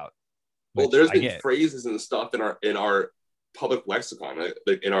freaked out. Well, there's been phrases and stuff in our public lexicon,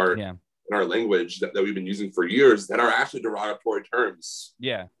 like in our language that we've been using for years that are actually derogatory terms.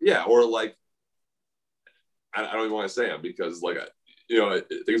 Yeah. Yeah. Or like, I don't even want to say them because like,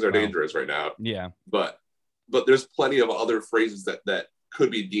 things are dangerous right now. Yeah. But there's plenty of other phrases that could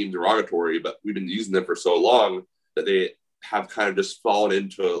be deemed derogatory, but we've been using them for so long that they have kind of just fallen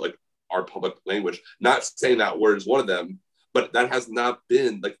into like our public language. Not saying that word is one of them, but that has not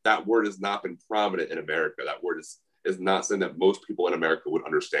been like, that word has not been prominent in America. That word is not something that most people in America would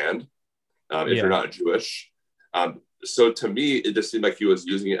understand if you're not Jewish. So to me, it just seemed like he was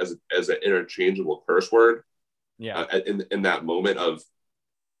using it as an interchangeable curse word. Yeah. In that moment of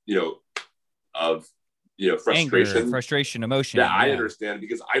frustration, anger, frustration, emotion. That I understand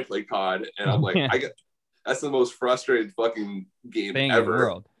because I play COD and I'm like, that's the most frustrating fucking game ever in the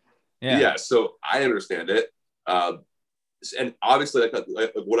world. Yeah. So I understand it. And obviously, like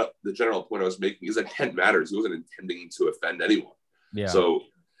what the general point I was making is intent matters. He wasn't intending to offend anyone. Yeah. So,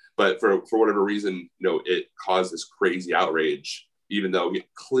 but for whatever reason, it caused this crazy outrage, even though he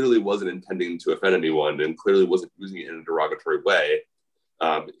clearly wasn't intending to offend anyone and clearly wasn't using it in a derogatory way.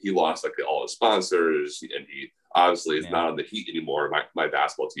 He lost like all his sponsors, and he obviously is not on the Heat anymore. My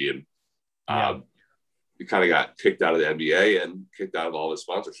basketball team. He kind of got kicked out of the NBA and kicked out of all his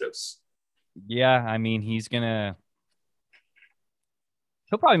sponsorships. Yeah, I mean, he'll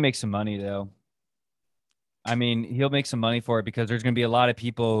probably make some money though. I mean, he'll make some money for it because there's going to be a lot of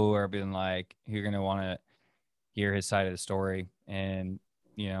people who are being like, who're going to want to hear his side of the story, and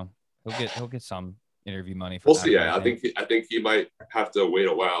he'll get some interview money. We'll see. Yeah, I think he might have to wait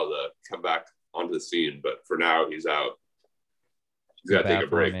a while to come back onto the scene, but for now he's out. He's got to take a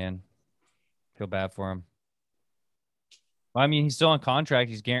break. Man, feel bad for him. Well, I mean, he's still on contract.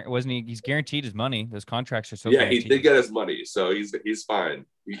 He's guaranteed his money. Those contracts are so guaranteed. He did get his money, so he's fine.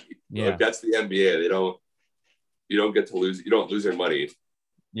 Like, that's the NBA. You don't get to lose. You don't lose your money.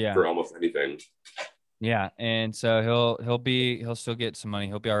 For almost anything. Yeah, and so he'll still get some money.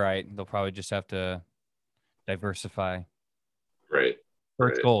 He'll be all right. They'll probably just have to diversify. Right.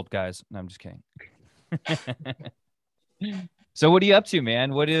 First gold, guys. No, I'm just kidding. So what are you up to,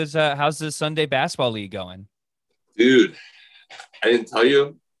 man? What is how's the Sunday basketball league going? Dude, I didn't tell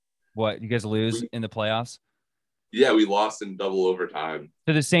you. What, you guys lose in the playoffs? Yeah, we lost in double overtime.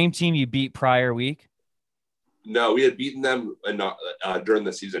 To the same team you beat prior week? No, we had beaten them during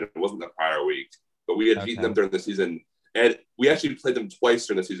the season. It wasn't the prior week, but we had beaten them during the season. And we actually played them twice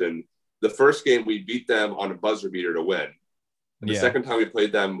during the season. The first game, we beat them on a buzzer beater to win. And the second time we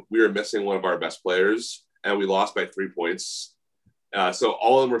played them, we were missing one of our best players, and we lost by 3 points. So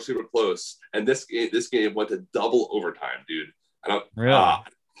all of them were super close. And this game went to double overtime, dude.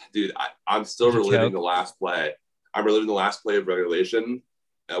 Dude, I'm still reliving the last play. I'm reliving the last play of regulation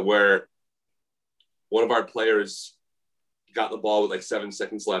where one of our players got the ball with like 7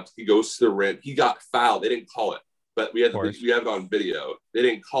 seconds left. He goes to the rim. He got fouled. They didn't call it, but we have it on video. They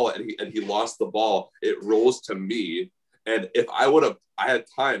didn't call it, and he lost the ball. It rolls to me, and if I had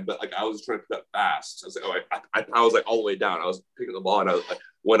time, but like I was trying to put it fast. I was like, I was like all the way down. I was picking the ball, and I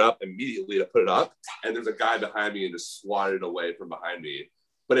went up immediately to put it up, and there's a guy behind me and just swatted it away from behind me.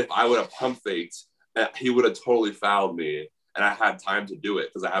 But if I would have pump faked, he would have totally fouled me, and I had time to do it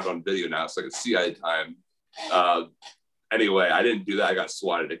because I have it on video now, so I can see I had time. Anyway, I didn't do that. I got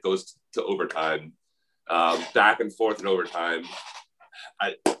swatted. It goes to overtime. Back and forth in overtime.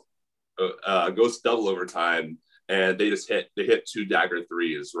 Goes to double overtime, and they hit 2 dagger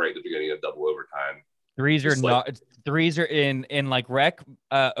threes right at the beginning of double overtime. Threes are in like rec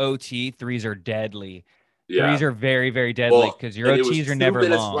OT. Threes are deadly. Yeah. Threes are very, very deadly because your OTs are never long. 2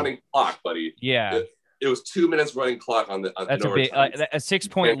 minutes running clock, buddy. Yeah. It was 2 minutes running clock on the. That's a big. A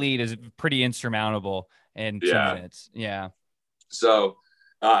 6-point lead is pretty insurmountable in 2 minutes. Yeah. So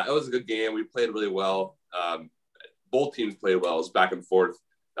it was a good game. We played really well. Both teams played well. It was back and forth.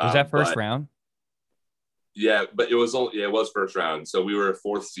 Was that first round? Yeah, but it was first round. So we were a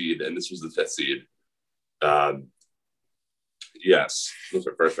 4th seed, and this was the 5th seed. Yes, those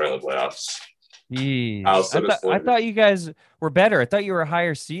were first round of the playoffs. Jeez. I thought you guys were better. I thought you were a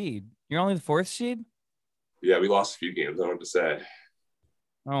higher seed. You're only the 4th seed? Yeah, we lost a few games. I don't know what to say.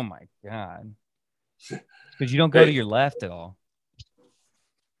 Oh my God. Because you don't go to your left at all.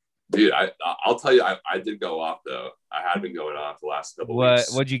 Dude, I'll tell you, I did go off though. I had been going off the last couple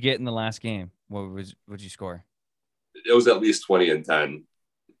weeks. What'd you get in the last game? What'd you score? It was at least 20 and 10.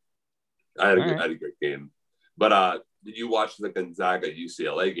 I had a great game. But did you watch the Gonzaga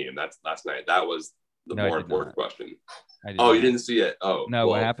UCLA game? That's last night. That was the more important question. You didn't see it? Oh no,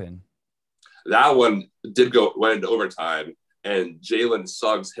 what happened? That one went into overtime, and Jalen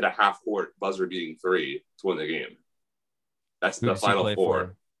Suggs hit a half-court buzzer-beating 3 to win the game. That's the Final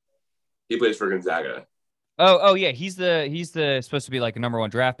Four. He plays for Gonzaga. Oh yeah, he's the supposed to be like a number 1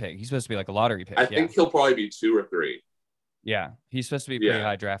 draft pick. He's supposed to be like a lottery pick. I think he'll probably be 2 or 3. Yeah, he's supposed to be a pretty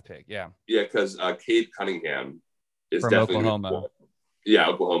high draft pick. Yeah. Yeah, because Cade Cunningham is from definitely Oklahoma. Yeah,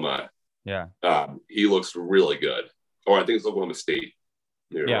 Oklahoma. Yeah. He looks really good. Or I think it's Oklahoma State.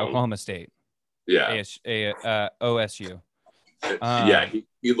 Oklahoma State. Yeah. OSU.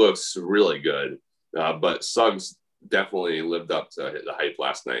 He looks really good. But Suggs definitely lived up to the hype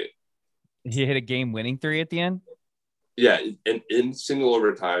last night. He hit a game-winning 3 at the end? Yeah, in single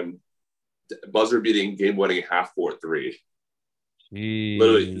overtime, buzzer-beating, game-winning half-court 3. Jeez.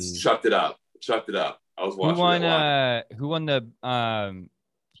 Literally, chucked it up. I was watching. Who won the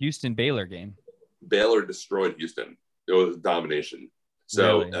Houston Baylor game? Baylor destroyed Houston. It was domination.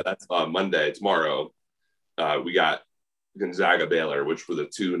 So really? That's Monday. Tomorrow, we got Gonzaga Baylor, which were the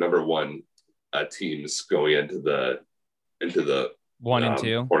 2 number 1 teams going into the 1 and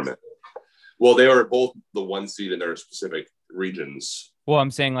 2 tournament. Well, they were both the 1 seed in their specific regions. Well, I'm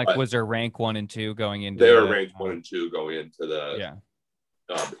saying was there rank 1 and 2 going into? They were ranked 1 and 2 going into the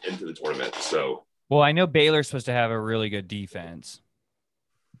into the tournament. So. Well, I know Baylor's supposed to have a really good defense.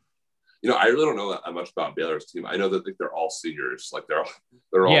 I really don't know that much about Baylor's team. I know that they're all seniors. Like they're all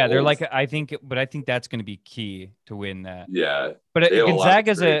they're old. like I think that's going to be key to win that. Yeah, but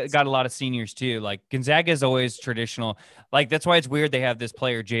Gonzaga's got a lot of seniors too. Like Gonzaga's always traditional. Like that's why it's weird they have this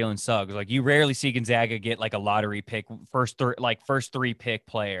player Jalen Suggs. Like you rarely see Gonzaga get like a lottery pick first 3 pick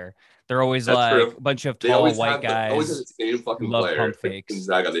player. They're always true. A bunch of tall white guys. They always have the same fucking love player. Pump fakes.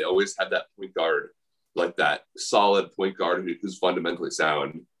 Gonzaga, they always have that point guard, like that solid point guard who's fundamentally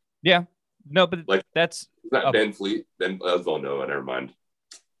sound. Yeah. No, but that's not Ben Fleet. Ben Villanova. Never mind.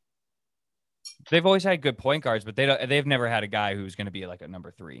 They've always had good point guards, but they've never had a guy who's going to be like a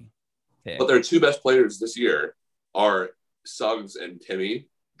number 3 pick. But their 2 best players this year are Suggs and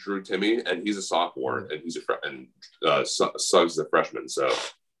Drew Timmy, and he's a sophomore, and he's Suggs is a freshman. So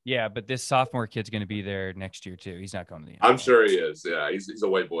yeah, but this sophomore kid's going to be there next year too. He's not going to the NBA. I'm sure he is. Yeah, he's a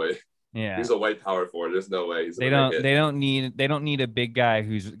white boy. Yeah, he's a white power forward. There's no way they don't need a big guy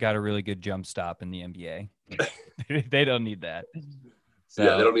who's got a really good jump stop in the NBA. They don't need that. So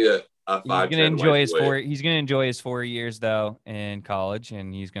yeah, they don't need a 5'10" He's gonna enjoy his 4 years though in college,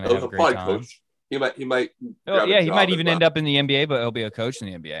 and he's gonna have a great time. Coach. He might. Oh yeah, he might even end up in the NBA, but he'll be a coach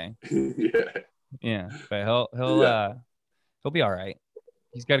in the NBA. Yeah, but he'll be all right.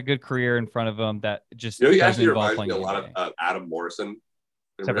 He's got a good career in front of him that just he actually reminds me a lot of Adam Morrison.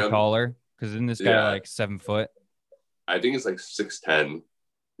 Except for taller, because isn't this guy like 7 foot? I think it's like 6'10".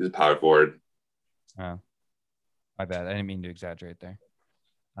 He's a power forward. Oh, my bad. I didn't mean to exaggerate there.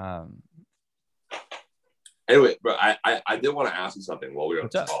 Anyway, bro, I did want to ask you something while we were on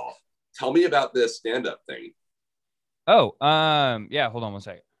the call. Tell me about this stand-up thing. Oh, yeah. Hold on one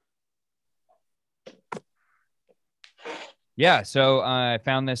second. Yeah. So I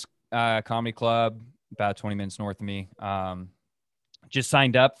found this comedy club about 20 minutes north of me. Just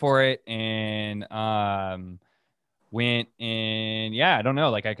signed up for it and went, and yeah, I don't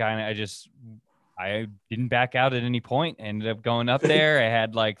know. Like I didn't back out at any point. I ended up going up there. I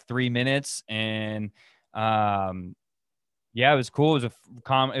had like 3 minutes and um yeah, it was cool. It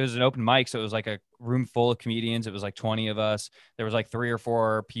was an open mic, so it was like a room full of comedians. It was like 20 of us. There was like 3 or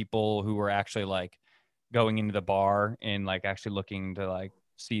 4 people who were actually like going into the bar and like actually looking to like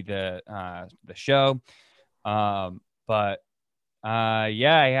see the show. But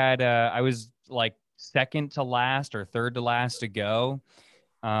yeah, I was like second to last or third to last to go.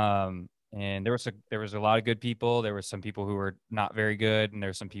 And there was a lot of good people. There were some people who were not very good, and there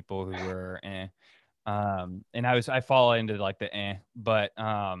were some people who were and I fall into like the but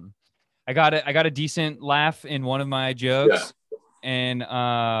I got a decent laugh in one of my Yeah. jokes, and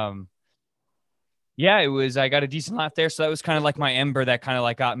yeah, I got a decent laugh there. So that was kind of like my ember that kind of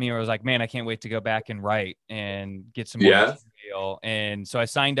like got me, where I was like, man, I can't wait to go back and write and get some more Yeah. material. And so I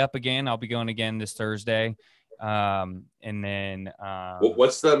signed up again. I'll be going again this Thursday. And then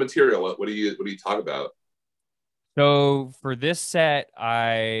What's the material? What do you talk about? so for this set,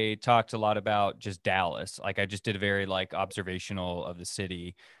 I talked a lot about just Dallas. Like I just did a very like observational of the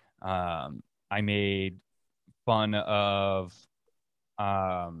city. I made fun of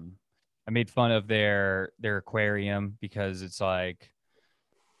I made fun of their aquarium because it's like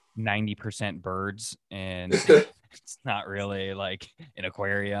 90% birds and it's not really like an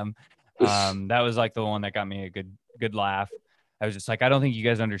aquarium. That was like the one that got me a good laugh. I was just like, I don't think you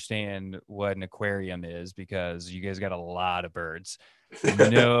guys understand what an aquarium is because you guys got a lot of birds.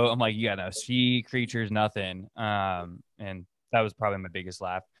 No, I'm like, you got no sea creatures, nothing. And that was probably my biggest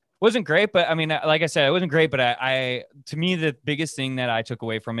laugh. Wasn't great, but I mean, like I said, it wasn't great, but I to me, the biggest thing that I took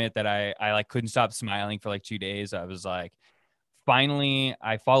away from it that I like couldn't stop smiling for like 2 days. I was like, finally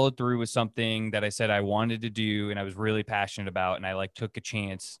I followed through with something that I said I wanted to do and I was really passionate about, and I like took a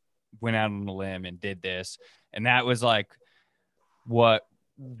chance, went out on a limb and did this. And that was like what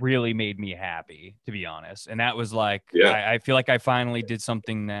really made me happy, to be honest. And that was like Yeah. I feel like I finally did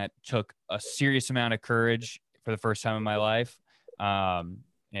something that took a serious amount of courage for the first time in my life.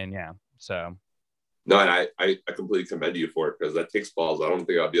 And yeah, so No, and I completely commend you for it because that takes balls. I don't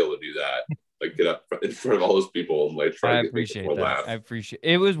think I'll be able to do that. Like get up in front of all those people and like try I to make appreciate people that. laugh. I appreciate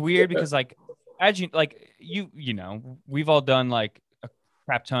it. Was weird Yeah. because like as you like you know, we've all done like a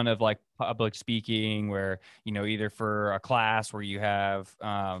crap ton of like public speaking where, you know, either for a class where you have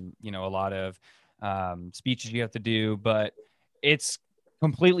you know, a lot of speeches you have to do, but it's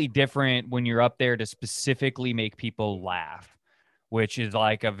completely different when you're up there to specifically make people laugh, which is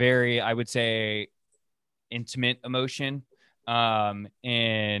like a very, I would say, intimate emotion.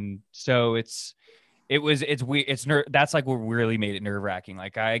 And so it's weird. That's like what really made it nerve wracking.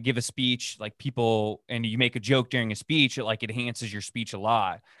 Like I give a speech, like people, and you make a joke during a speech, it enhances your speech a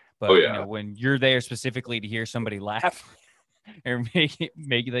lot. Oh But you yeah. know, when you're there specifically to hear somebody laugh or make Well,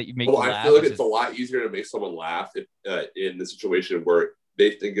 you I laugh, feel like it's it's just a lot easier to make someone laugh if, in the situation where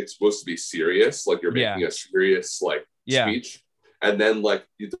they think it's supposed to be serious, like you're yeah, making a serious like yeah, speech, and then like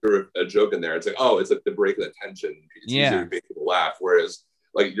you throw a joke in there. It's like, oh, it's like the break of the tension. It's easier yeah, to make people laugh. Whereas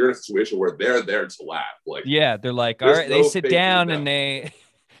like you're in a situation where they're there to laugh. Like yeah. They're like, all there's right, they no sit faking it down now. and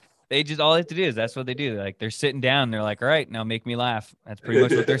they just all they have to do is that's what they do. Like they're sitting down, they're like, all right, now make me laugh. That's pretty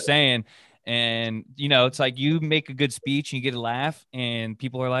much what they're saying. And you know, it's like you make a good speech and you get a laugh, and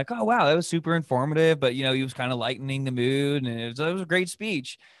people are like, oh wow, that was super informative. But you know, he was kind of lightening the mood, and it was a great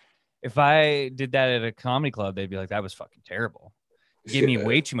speech. If I did that at a comedy club, they'd be like, that was fucking terrible. You gave me Yeah.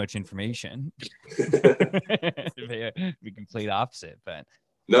 way too much information. It'd be the complete opposite. But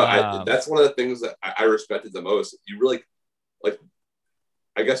No, um, that's one of the things that I respected the most. You really like.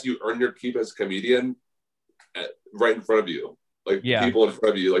 I guess you earn your keep as a comedian right in front of you. Like the yeah, people in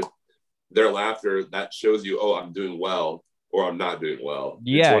front of you, like their laughter that shows you, oh, I'm doing well or I'm not doing well.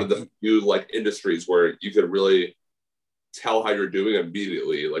 It's one yeah, of the few like industries where you can really tell how you're doing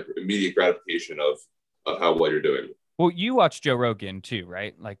immediately, like immediate gratification of how well you're doing. well, you watch Joe Rogan too,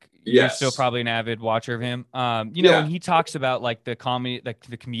 right? Like you're still Yes. probably an avid watcher of him. You know, when Yeah. he talks about like the comedy, like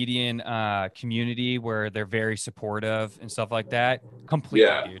the comedian community where they're very supportive and stuff like that, completely,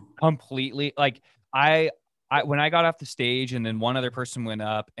 Yeah. dude. Completely. Like I when I got off the stage and then one other person went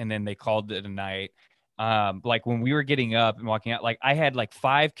up and then they called it a night. Like when we were getting up and walking out, like I had like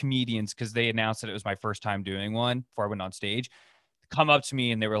 5 comedians because they announced that it was my first time doing one before I went on stage, come up to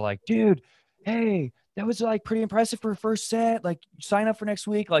me and they were like, dude, hey, that was like pretty impressive for a first set. Like, sign up for next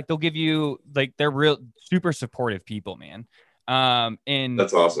week. Like, they'll give you like they're real super supportive people, man. And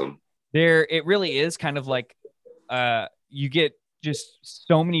That's awesome. there it really is kind of like you get just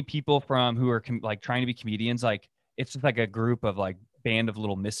so many people from who are like trying to be comedians. Like it's just like a group of like band of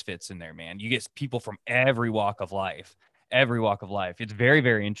little misfits in there, man. You get people from every walk of life, every walk of life. It's very,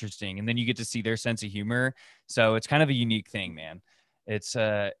 very interesting. And then you get to see their sense of humor. So it's kind of a unique thing, man. It's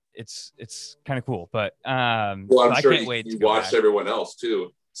kind of cool, but Well, so I'm I sure can't you, wait to you go watched back. everyone else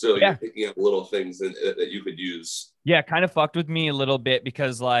too, so you're Yeah. picking up little things that you could use. Yeah, kind of fucked with me a little bit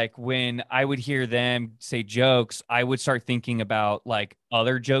because like when I would hear them say jokes, I would start thinking about like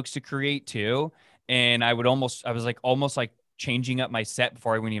other jokes to create too. And I was like almost like changing up my set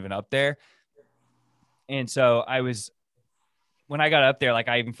before I went even up there. And so when I got up there, like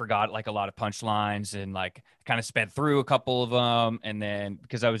I even forgot like a lot of punchlines and like kind of sped through a couple of them. And then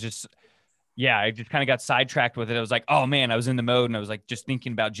because I just kind of got sidetracked with it. I was like, oh man, I was in the mode and I was like just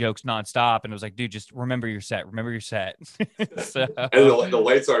thinking about jokes nonstop. And I was like, dude, just remember your set. Remember your set. So And the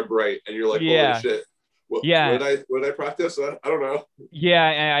lights are bright, and you're like, holy yeah. shit. Yeah. What did I practice? I don't know. Yeah.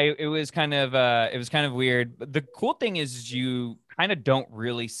 And it was kind of weird. But the cool thing is you kind of don't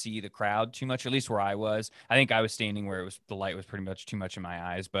really see the crowd too much, at least where I was. I think I was standing where the light was pretty much too much in my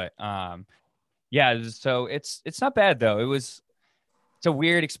eyes. But yeah, so it's not bad though. It's a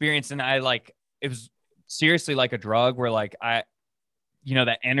weird experience. And it was seriously like a drug where like that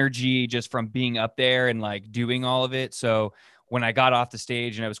energy just from being up there and like doing all of it. So when I got off the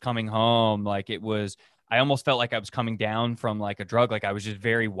stage and I was coming home, I almost felt like I was coming down from like a drug. Like I was just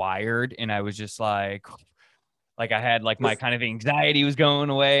very wired and I was just like I had like my kind of anxiety was going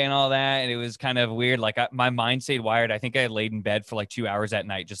away and all that. And it was kind of weird. Like my mind stayed wired. I think I laid in bed for like 2 hours at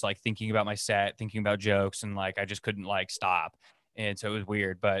night, just like thinking about my set, thinking about jokes. And like, I just couldn't like stop. And so it was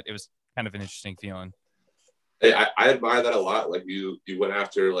weird, but it was kind of an interesting feeling. Hey, I admire that a lot. Like you went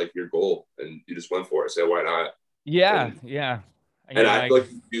after like your goal and you just went for it. So why not? Yeah. And Yeah. and I feel like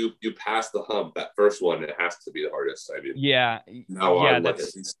you passed the hump. That first one, it has to be the hardest. I mean, yeah. now Yeah. on, like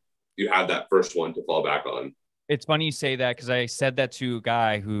at least you have that first one to fall back on. It's funny you say that because I said that to a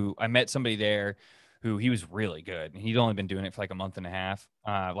guy who I met somebody there who he was really good. He'd only been doing it for like a month and a half.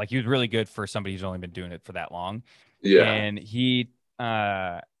 Like he was really good for somebody who's only been doing it for that long. Yeah. And he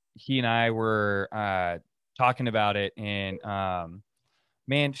and I were talking about it and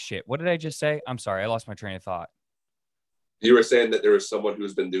man, shit, what did I just say? I'm sorry, I lost my train of thought. You were saying that there was someone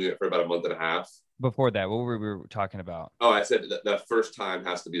who's been doing it for about a month and a half. Before that, what were we talking about? Oh, I said that first time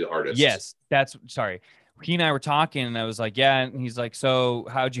has to be the hardest. Yes, sorry. He and I were talking and I was like, yeah. And he's like, so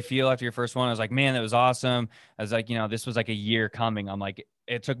how'd you feel after your first one? I was like, man, that was awesome. I was like, this was like a year coming. I'm like,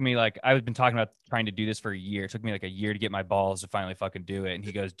 it took me like, I've been talking about trying to do this for a year. It took me like a year to get my balls to finally fucking do it. And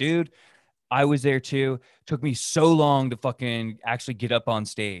he goes, dude, I was there too. It took me so long to fucking actually get up on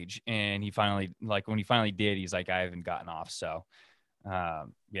stage. And he finally, like when he finally did, he's like, I haven't gotten off. So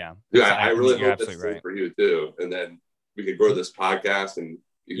yeah. Yeah, I really you're hope that's absolutely right for you too. And then we could grow this podcast and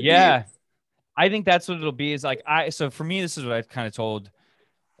yeah. I think that's what it'll be is like, so for me, this is what I've kind of told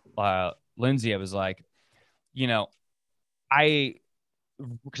Lindsay. I was like, because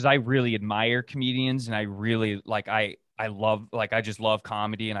I really admire comedians and I really like, I love, like, I just love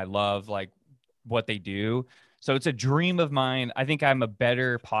comedy and I love like what they do. So it's a dream of mine. I think I'm a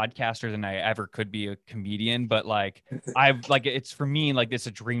better podcaster than I ever could be a comedian, but like it's for me, like it's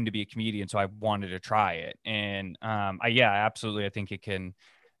a dream to be a comedian. So I wanted to try it. And absolutely. I think it can,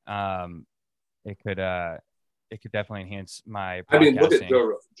 it could definitely enhance my podcasting. I mean, look at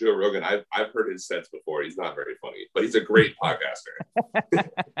Joe Rogan. I've heard his sets before. He's not very funny, but he's a great podcaster.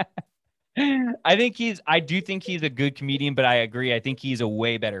 I do think he's a good comedian, but I agree. I think he's a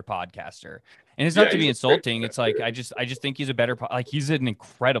way better podcaster. And it's not to be insulting. It's like, I just think he's a better, like he's an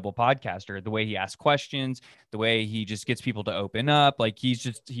incredible podcaster. The way he asks questions, the way he just gets people to open up. Like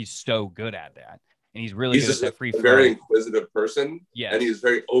he's so good at that. And he's really good at that free flow. Very inquisitive person. Yeah. And he's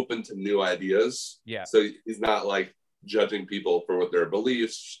very open to new ideas. Yeah. So he's not like judging people for what their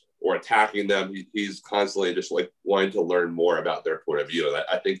beliefs or attacking them. He's constantly just like wanting to learn more about their point of view. And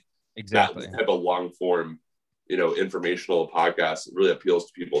I think exactly that type of long form, informational podcast really appeals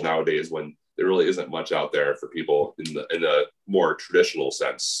to people nowadays when there really isn't much out there for people in a more traditional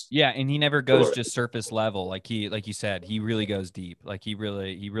sense. Yeah, and he never goes just surface level. Like you said, he really goes deep. Like he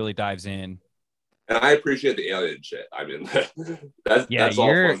really dives in. And I appreciate the alien shit. I mean, that's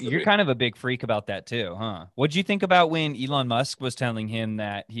you're kind of a big freak about that too, huh? What'd you think about when Elon Musk was telling him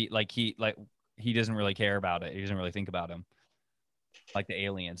that he doesn't really care about it? He doesn't really think about him, like the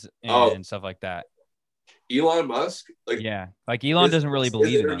aliens and stuff like that. Elon Musk, Elon doesn't really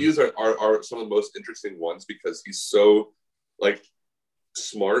believe his interviews are some of the most interesting ones because he's so like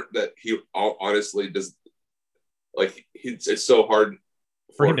smart that he honestly does like it's so hard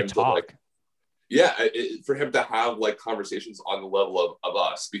for him to talk. Yeah, for him to have like conversations on the level of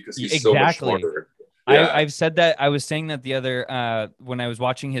us because he's so much Exactly. smarter. Yeah. I've said that. I was saying that the other when I was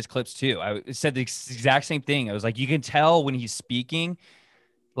watching his clips too. I said the exact same thing. I was like, you can tell when he's speaking,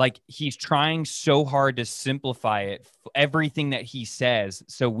 like he's trying so hard to simplify it, everything that he says,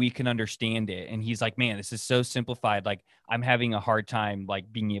 so we can understand it. And he's like, man, this is so simplified. Like I'm having a hard time like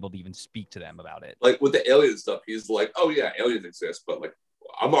being able to even speak to them about it. Like with the alien stuff, he's like, oh yeah, aliens exist, but like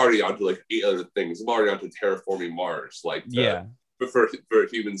I'm already onto like 8 other things. I'm already onto terraforming Mars, like for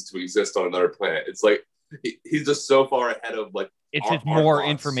humans to exist on another planet. It's like he's just so far ahead of like it's just more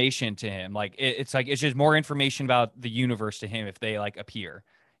information to him. Like it's like it's just more information about the universe to him if they like appear.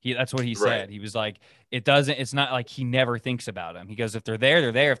 That's what he said. He was like, it's not like he never thinks about them. He goes, if they're there,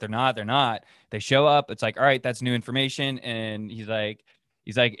 they're there. If they're not, they're not. They show up. It's like, all right, that's new information. And he's like,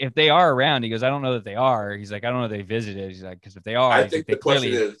 if they are around, he goes, I don't know that they are. He's like, I don't know they visited. He's like, because if they are, I think like, the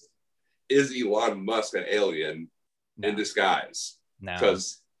question is Elon Musk an alien in disguise? No,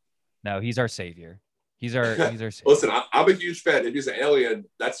 he's our savior. He's our savior. Listen, I'm a huge fan. If he's an alien,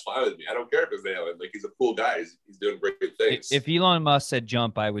 that's fine with me. I don't care if he's an alien. Like he's a cool guy. He's doing great things. If Elon Musk said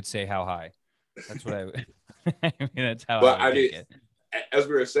jump, I would say how high. That's what I would. I mean, that's how I would take it. As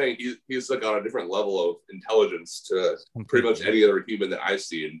we were saying, he's like on a different level of intelligence to pretty much any other human that I've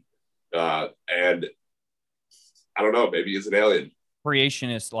seen. And I don't know, maybe he's an alien.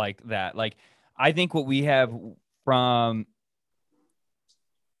 Creationist like that. Like I think what we have from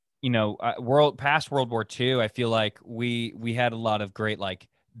past World War II, I feel like we had a lot of great like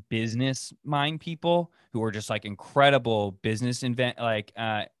business mind people who were just like incredible business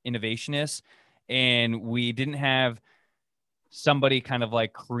innovationists, and we didn't have somebody kind of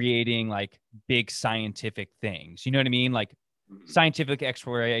like creating like big scientific things. You know what I mean? Like scientific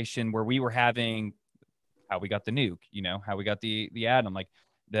exploration where we were having how we got the nuke, how we got the atom, like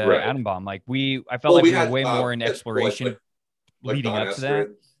the atom bomb. Like I felt like we were way more in exploration leading up to that.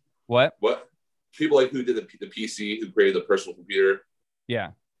 What people like who did the PC, who created the personal computer?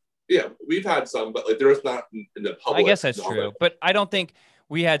 Yeah, we've had some, but like there was not in the public. I guess that's true, but I don't think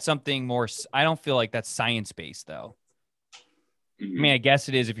we had something more. I don't feel like that's science based though. I mean, I guess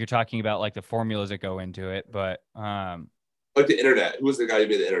it is if you're talking about like the formulas that go into it, but like the internet. Who was the guy who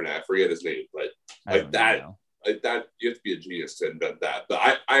made the internet? I forget his name, but like that, you have to be a genius to invent that.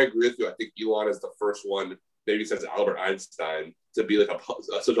 But I agree with you. I think Elon is the first one, maybe since Albert Einstein, to be like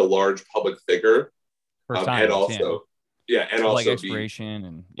such a large public figure, science, and also and also like exploration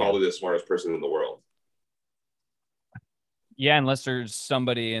and probably the smartest person in the world. Yeah, unless there's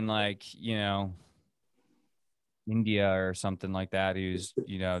somebody in like India or something like that who's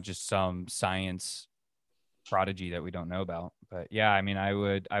just some science prodigy that we don't know about. But yeah, I mean, I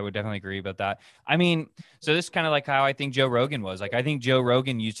would definitely agree about that. I mean, so this is kind of like how I think Joe Rogan was. Like I think Joe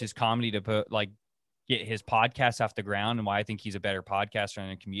Rogan used his comedy to get his podcast off the ground, and why I think he's a better podcaster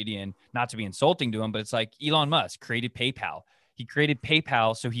and a comedian, not to be insulting to him, but it's like Elon Musk created PayPal. He created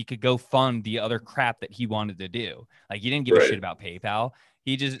PayPal so he could go fund the other crap that he wanted to do. Like he didn't give a shit about PayPal.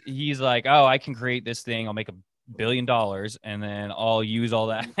 He's like, oh, I can create this thing. I'll make $1 billion and then I'll use all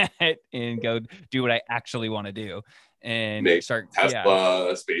that and go do what I actually want to do and start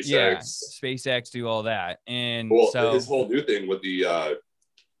Tesla, SpaceX, do all that. And so his whole new thing with the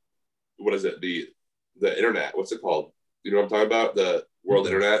what is it? The internet, what's it called? You know what I'm talking about? The world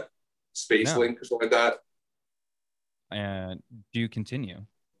internet, Space Link or something like that. And do you continue?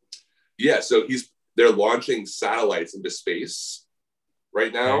 Yeah, so they're launching satellites into space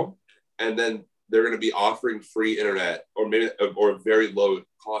right now, and then they're going to be offering free internet or very low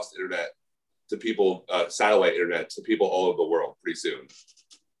cost internet to people, satellite internet to people all over the world pretty soon.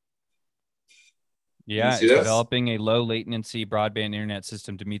 Yeah, it's developing a low latency broadband internet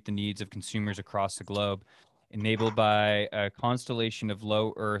system to meet the needs of consumers across the globe. Enabled by a constellation of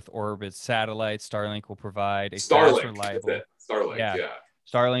low Earth orbit satellites, Starlink will provide a fast, reliable.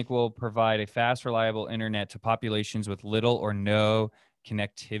 Starlink will provide a fast, reliable internet to populations with little or no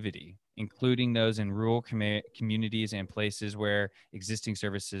connectivity, including those in rural communities and places where existing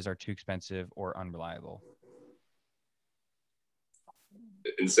services are too expensive or unreliable.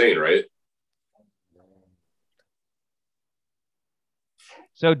 Insane, right?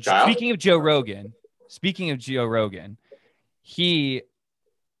 So speaking of Joe Rogan, he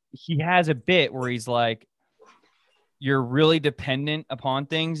has a bit where he's like, you're really dependent upon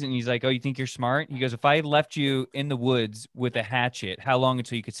things. And he's like, oh, you think you're smart? He goes, if I left you in the woods with a hatchet, how long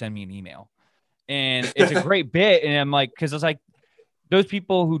until you could send me an email? And it's a great bit. And I'm like, because it's like those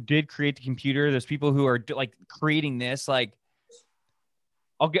people who did create the computer, those people who are like creating this, like,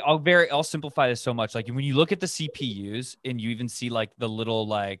 I'll simplify this so much. Like when you look at the CPUs and you even see like the little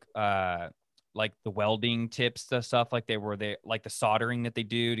like like the welding tips, the stuff like like the soldering that they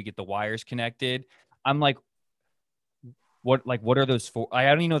do to get the wires connected. I'm like, what are those for? I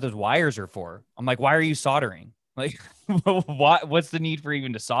don't even know what those wires are for. I'm like, why are you soldering? Like, what's the need for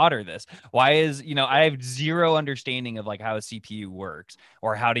even to solder this? Why is, I have zero understanding of like how a CPU works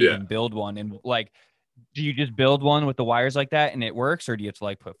or how to Yeah. even build one. And like, do you just build one with the wires like that and it works? Or do you have to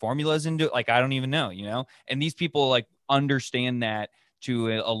like put formulas into it? Like, I don't even know, and these people like understand that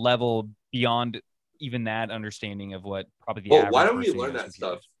to a level beyond even that understanding of what probably the Well, why average don't we person who learn knows that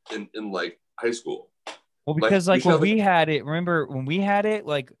stuff computers. in like high school? Well, Like because we like should when have we like, had it, remember when we had it,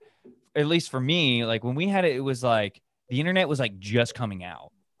 like at least for me, like when we had it, it was like the internet was like just coming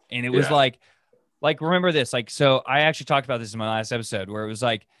out. And it was yeah, like remember this, like, so I actually talked about this in my last episode where it was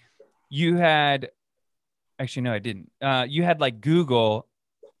like you had actually no, I didn't. You had like Google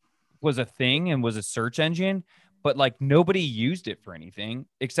was a thing and was a search engine, but like nobody used it for anything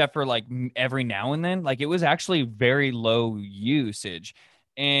except for like every now and then. Like it was actually very low usage.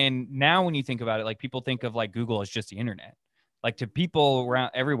 And now when you think about it, like people think of like Google as just the internet. Like to people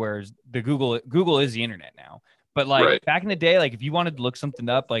around everywhere, is the Google is the internet now. But like right. back in the day, like if you wanted to look something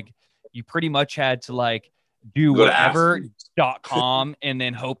up, like you pretty much had to like do Go to Ask whatever.com and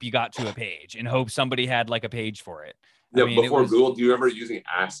then hope you got to a page and hope somebody had like a page for it. I Yeah, mean, it before was, Google, do you remember using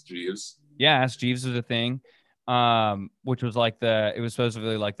Ask Jeeves? yeah, Ask Jeeves was a thing, which was like it was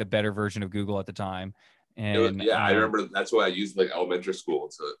supposedly like the better version of Google at the time. And Yeah, I remember that's what I used like elementary school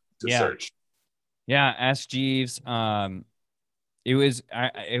to yeah, search. yeah, Ask Jeeves.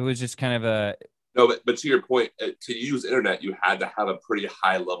 It was just kind of a, No, but to your point, to use internet, you had to have a pretty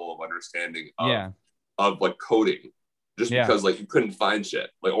high level of understanding yeah, of like coding, just yeah, because like you couldn't find shit,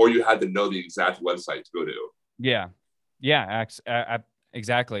 like or you had to know the exact website to go to. yeah, yeah,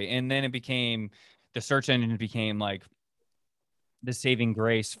 exactly. And then it became the search engine became like the saving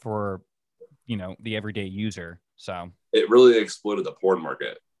grace for the everyday user. So It really exploded the porn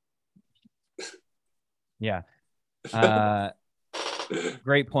market. yeah, uh,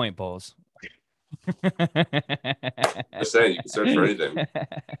 great point, Bulls. Just saying, you can search for anything.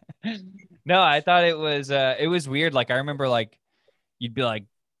 No, I thought it was weird. Like I remember like you'd be like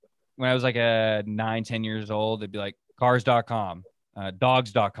when I was like 9, 10 years old, it'd be like cars.com,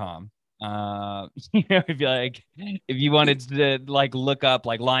 dogs.com. It'd be like if you wanted to like look up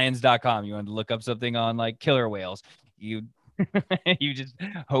like lions.com, you wanted to look up something on like killer whales, you you just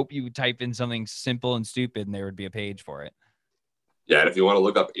hope you type in something simple and stupid and there would be a page for it. Yeah, and if you want to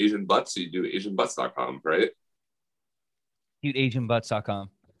look up Asian butts, you do asianbutts.com, right? CuteAsianButts.com.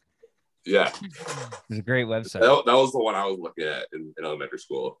 Yeah. It's a great website. That was the one I was looking at in elementary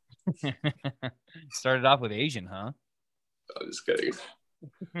school. Started off with Asian, huh? I'm just kidding.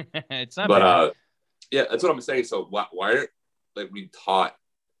 It's not But bad. yeah, that's what I'm saying. So why aren't like we taught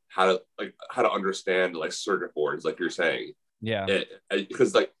how to understand like circuit boards, like you're saying? Yeah.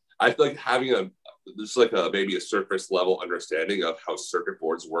 Because like I feel like having just like maybe a surface level understanding of how circuit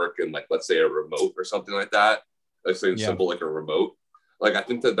boards work and like let's say a remote or something like that, like something Yeah. simple like a remote. Like I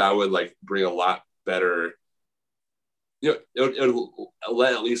think that would like bring a lot better. It would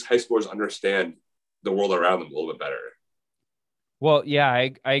let at least high schoolers understand the world around them a little bit better. Well, yeah,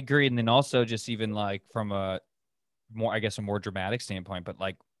 I agree. And then also just even like from a more, I guess, a more dramatic standpoint, but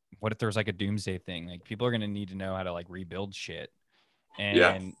like, what if there's like a doomsday thing? Like people are going to need to know how to like rebuild shit.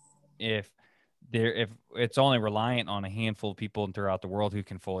 Yeah. And if it's only reliant on a handful of people throughout the world who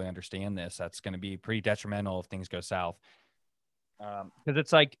can fully understand this, that's going to be pretty detrimental if things go south. Because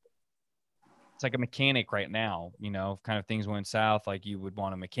it's like a mechanic right now, kind of things went south. Like you would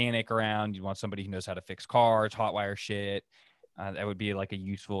want a mechanic around, you want somebody who knows how to fix cars, hot wire shit. That would be like a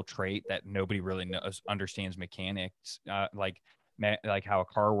useful trait that nobody really understands mechanics, like how a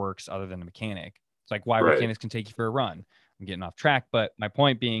car works other than a mechanic. It's like why Right. mechanics can take you for a run. I'm getting off track, but my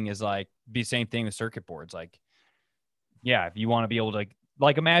point being is like the same thing with circuit boards. Like, yeah, if you want to be able to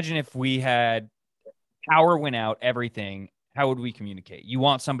like imagine if we had power went out, everything, how would we communicate? You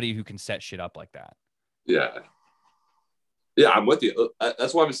want somebody who can set shit up like that. Yeah. Yeah, I'm with you.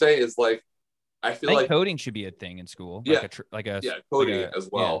 That's what I'm saying is like I I feel think like coding should be a thing in school. yeah, coding as yeah.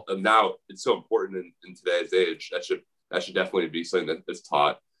 well. And now it's so important in today's age. That should definitely be something that's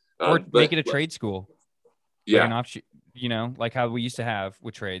taught. Or make it a But trade school. Like an yeah, offshoot, like how we used to have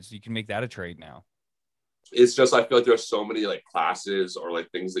with trades. You can make that a trade now. it's just I feel like there's so many like classes or like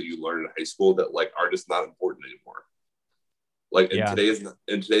things that you learn in high school that like are just not important anymore. Like Yeah.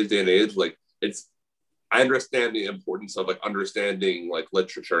 in today's day and age, like I understand the importance of like understanding like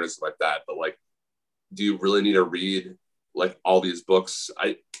literature and stuff like that, but like, do you really need to read like all these books?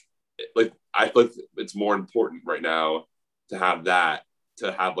 I feel like it's more important right now to have that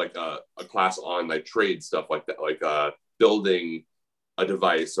to have like a class on like trade stuff like that, like building a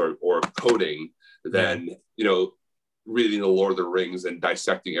device or coding, than reading the Lord of the Rings and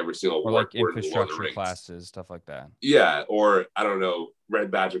dissecting every single or word like in the Lord of the infrastructure Rings. classes, stuff like that. Yeah, or I don't know,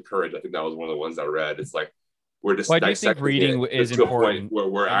 Red Badge of Courage. I think that was one of the ones I read. It's like we're just Well, I do think dissecting reading it is to a point important. where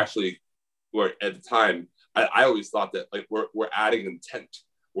we're actually, where at the time I always thought that like we're adding intent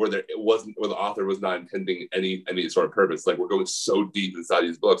where there it wasn't, where the author was not intending any sort of purpose. Like we're going so deep inside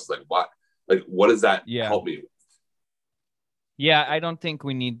these books. Like what does that help me with? Yeah, I don't think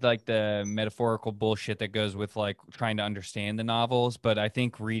we need like the metaphorical bullshit that goes with like trying to understand the novels, but I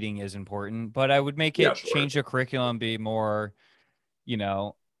think reading is important. But I would make it change the curriculum, be more,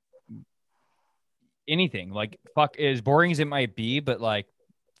 anything. Like fuck, as boring as it might be, but like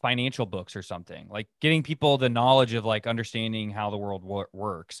financial books or something. Like getting people the knowledge of like understanding how the world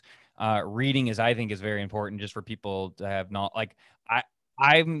works. Reading I think is very important just for people to have not like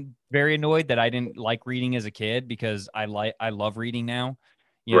I'm very annoyed that I didn't like reading as a kid because I love reading now,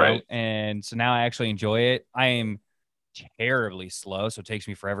 know, and so now I actually enjoy it. I am terribly slow, so it takes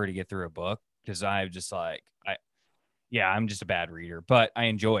me forever to get through a book because I'm just like I'm just a bad reader, but I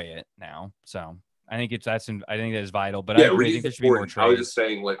enjoy it now. So I think I think that is vital. But I agree. I think there should be more trades. I was just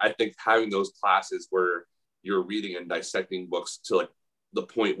saying, like, I think having those classes where you're reading and dissecting books to like the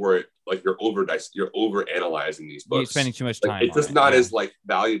point where like you're over analyzing these books. You're spending too much time. It's just not as like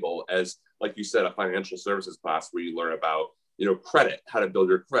valuable as, like you said, a financial services class where you learn about credit, how to build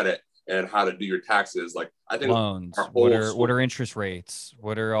your credit, and how to do your taxes. Like I think loans. What are interest rates?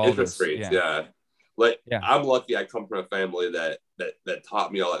 What are all interest rates? Yeah. Like I'm lucky I come from a family that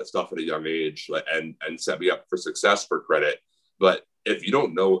taught me all that stuff at a young age, and set me up for success for credit. But if you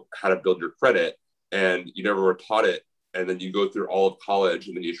don't know how to build your credit and you never were taught it, and then you go through all of college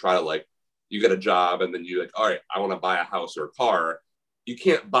and then you try to like, you get a job and then you're like, all right, I want to buy a house or a car. You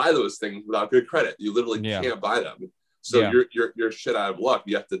can't buy those things without good credit. You literally can't buy them. So you're shit out of luck.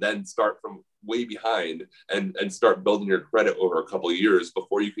 You have to then start from way behind and start building your credit over a couple of years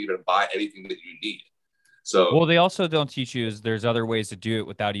before you can even buy anything that you need. So, well, they also don't teach you is there's other ways to do it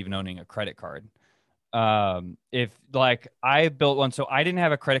without even owning a credit card. If like I built one, so I didn't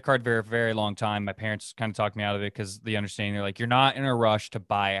have a credit card very, very long time. My parents kind of talked me out of it because the understanding they're like, you're not in a rush to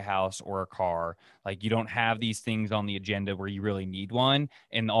buy a house or a car. Like you don't have these things on the agenda where you really need one.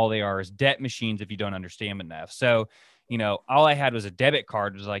 And all they are is debt machines if you don't understand enough. So, all I had was a debit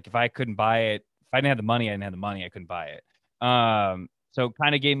card. It was like, if I couldn't buy it, if I didn't have the money, I didn't have the money. I couldn't buy it. So it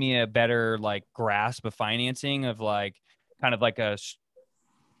kind of gave me a better like grasp of financing of like, kind of like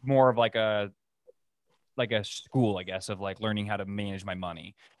more of like a school, I guess, of like learning how to manage my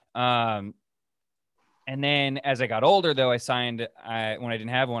money. And then as I got older, though, when I didn't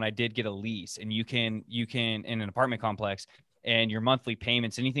have one, I did get a lease, and you can in an apartment complex, and your monthly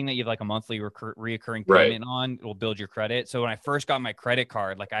payments, anything that you have like a monthly reoccurring payment on, it will build your credit. So when I first got my credit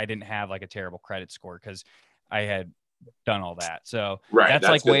card, like I didn't have like a terrible credit score because I had done all that. So that's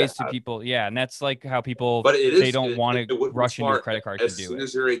like ways to people. Yeah. And that's like how people, but they don't want to rush into a credit card to do it. As soon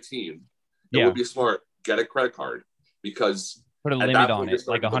as you're 18, it would be smart. Get a credit card, because put a limit on it,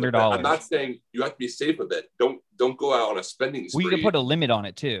 like $100. I'm not saying you have to be safe with it. Don't go out on a spending spree. Well, you can put a limit on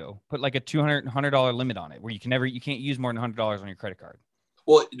it too. Put like a $200 limit on it, where you can't use more than $100 on your credit card.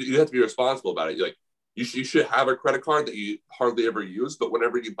 Well, you have to be responsible about it. Like you should have a credit card that you hardly ever use, but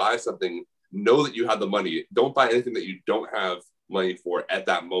whenever you buy something, know that you have the money. Don't buy anything that you don't have money for at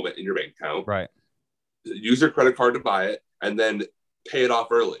that moment in your bank account. Right. Use your credit card to buy it, and then pay it off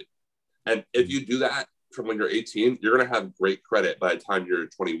early. And if you do that from when you're 18, you're going to have great credit by the time you're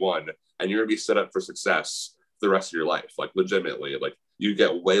 21, and you're going to be set up for success the rest of your life. Like legitimately, like you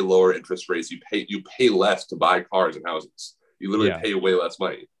get way lower interest rates. You pay less to buy cars and houses. You literally pay way less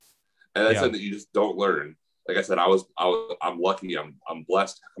money. And that's something that you just don't learn. Like I said, I'm lucky. I'm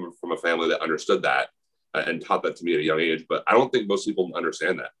blessed coming from a family that understood that and taught that to me at a young age. But I don't think most people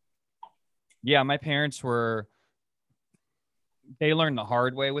understand that. Yeah, my parents they learned the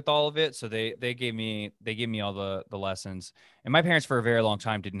hard way with all of it. So they gave me all the lessons. And my parents for a very long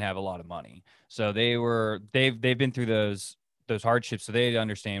time didn't have a lot of money. So they've been through those hardships. So they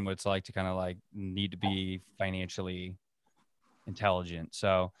understand what it's like to kind of like need to be financially intelligent.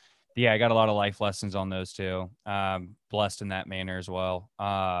 So yeah, I got a lot of life lessons on those too. Blessed in that manner as well.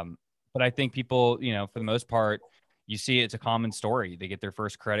 But I think people, for the most part, you see it's a common story. They get their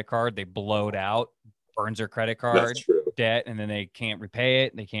first credit card, they blow it out, burns their credit card debt, and then they can't repay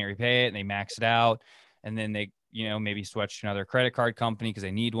it. And they max it out. And then they, maybe switch to another credit card company because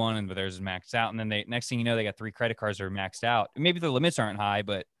they need one, and theirs is maxed out. And then next thing you know, they got 3 credit cards that are maxed out. Maybe the limits aren't high,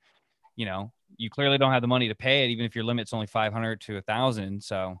 but you clearly don't have the money to pay it, even if your limit's only 500 to 1,000.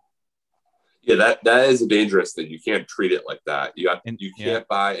 So Yeah, that is a dangerous thing. You can't treat it like that. You yeah, can't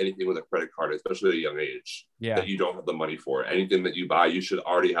buy anything with a credit card, especially at a young age, yeah. that you don't have the money for. Anything that you buy, you should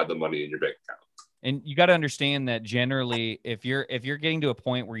already have the money in your bank account. And you got to understand that generally, if you're getting to a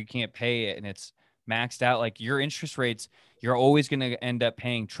point where you can't pay it and it's maxed out, like your interest rates, you're always going to end up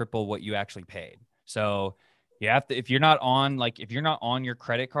paying triple what you actually paid. So you have to, if you're not on your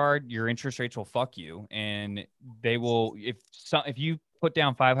credit card, your interest rates will fuck you, and they will, if you put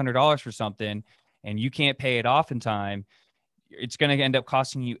down $500 for something and you can't pay it off in time, it's going to end up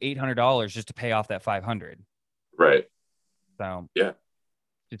costing you $800 just to pay off that 500. Right. So yeah,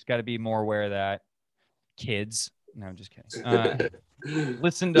 just got to be more aware of that. Kids. No, I'm just kidding.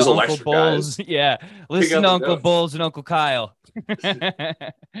 Listen to There's Uncle electric Bulls. guys. Yeah. Listen to Uncle Bulls and Uncle Kyle.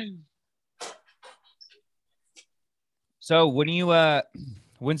 So when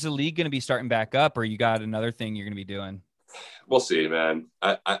when's the league going to be starting back up, or you got another thing you're going to be doing? We'll see, man.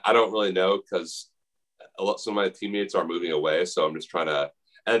 I don't really know because some of my teammates are moving away. So I'm just trying to,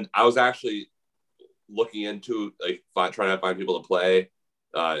 and I was actually looking into trying to find people to play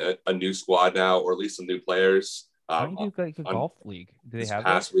a new squad now, or at least some new players. Why don't you do like a golf league? Do they have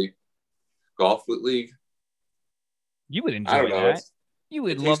past week golf league? You would enjoy I don't know. that. You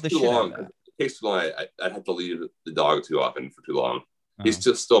would love the shit out of that. It takes too long. I'd have to leave the dog too often for too long. He's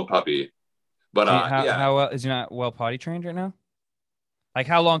just still a puppy. But how is he not well potty trained right now? Like,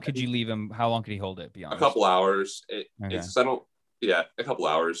 how long could you leave him? How long could he hold it? Be honest. A couple hours. A couple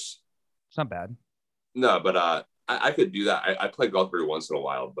hours. It's not bad. No, but I could do that. I play golf every once in a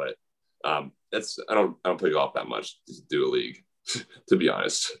while, but I don't play golf that much to do a league. To be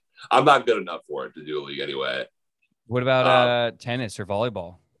honest, I'm not good enough for it to do a league anyway. What about tennis or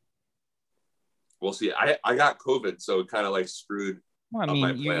volleyball? We'll see. I got COVID, so it kind of like screwed. Well, I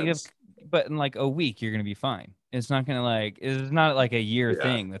mean, you have, but in like a week, you're gonna be fine. It's not like a year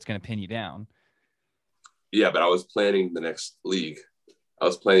thing that's gonna pin you down. Yeah, but I was planning the next league. I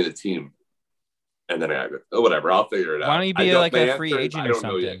was planning the team, and then whatever. I'll figure it out. Why don't you be like a free agent or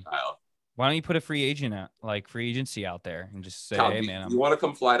something? Yet, Kyle. Why don't you put a free agent out, like free agency out there, and just say, Kyle, hey, man, you want to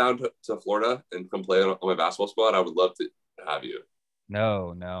come fly down to Florida and come play on my basketball squad? I would love to have you.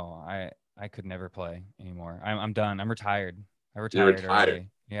 No, I could never play anymore. I'm done. I'm retired. I retired early.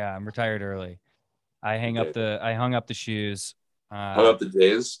 Yeah, I'm retired early. I hung up the shoes. Hung up the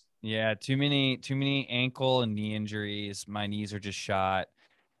days. Yeah, too many ankle and knee injuries. My knees are just shot.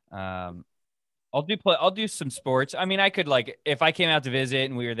 I'll do some sports. I mean, I could, like, if I came out to visit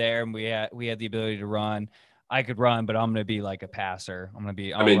and we were there and we had the ability to run, I could run, but I'm gonna be like a passer.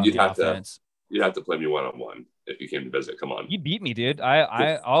 You'd have to play me one-on-one if you came to visit. Come on. You beat me, dude.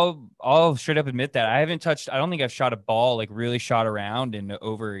 I'll straight up admit that. I don't think I've shot a ball, like really shot around, in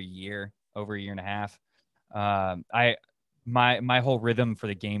over a year and a half. My whole rhythm for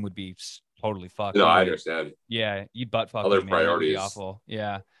the game would be totally fucked. No, I understand. Yeah, you butt fuck other me, priorities. It would be awful.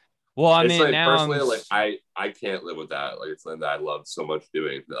 Yeah. Well, I mean, now personally, I can't live with that. Like, it's something that I love so much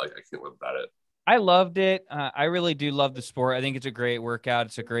doing that, like, I can't live without it. I loved it. I really do love the sport. I think it's a great workout.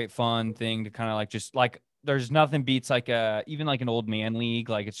 It's a great fun thing to kind of like, just like, there's nothing beats like even like an old man league.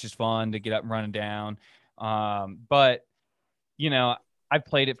 Like, it's just fun to get up and running down. But you know, I've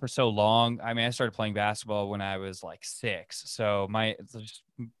played it for so long. I mean, I started playing basketball when I was like 6. So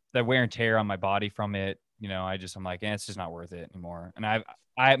the wear and tear on my body from it, I'm like, it's just not worth it anymore. And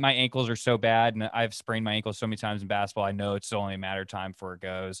my ankles are so bad, and I've sprained my ankles so many times in basketball. I know it's only a matter of time before it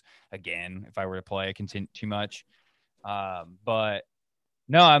goes again if I were to play too much. But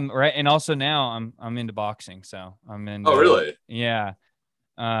no, I'm right. And also now I'm into boxing. So I'm in. Oh, really? Yeah.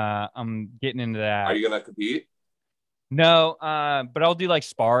 I'm getting into that. Are you going to compete? No, but I'll do like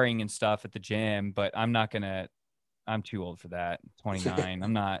sparring and stuff at the gym, but I'm too old for that. 29.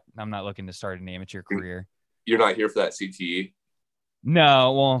 I'm not looking to start an amateur career. You're not here for that CTE?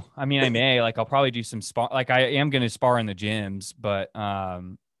 No, well, I mean, I may, like, I'll probably do some spar. Like, I am going to spar in the gyms, but,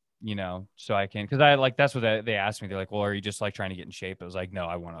 so I can, cause that's what they asked me. They're like, well, are you just like trying to get in shape? I was like, no,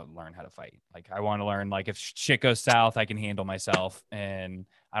 I want to learn how to fight. Like, I want to learn, like, if shit goes south, I can handle myself and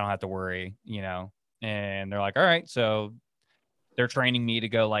I don't have to worry, and they're like, all right. So they're training me to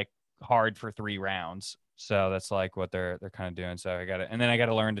go like hard for 3 rounds. So that's like what they're kind of doing. So I got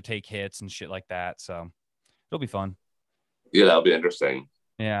to learn to take hits and shit like that. So it'll be fun. Yeah, that'll be interesting.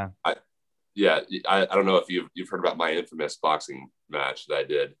 Yeah. I don't know if you've heard about my infamous boxing match that I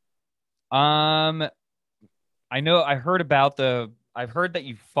did. I know I've heard that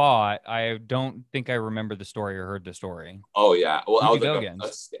you fought. I don't think I remember the story or heard the story. Oh yeah. Well, I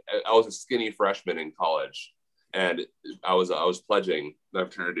was a skinny freshman in college, and I was pledging my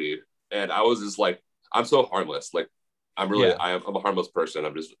fraternity and I was just like, I'm so harmless. Like, I'm a harmless person.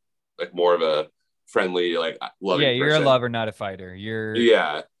 I'm just like more of a friendly, like loving You're a person. lover, not a fighter. You're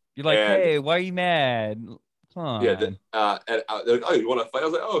like, And hey, why are you mad? Come yeah, on. they're like, oh, you want to fight? I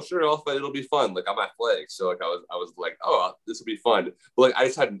was like, oh, sure, I'll fight. It'll be fun. Like I'm athletic, so like I was like, oh, this will be fun. But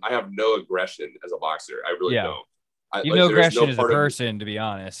like I have no aggression as a boxer. I really Yeah. don't. You have no There's aggression no as a part of me. person, to be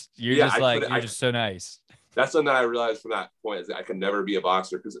honest. You're Yeah, just like, you're just so nice. that's something that I realized from that point is that I can never be a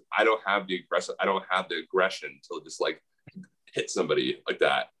boxer because I don't have the aggression to just like hit somebody like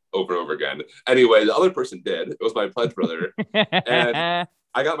that over and over again. Anyway, the other person did. It was my pledge brother, and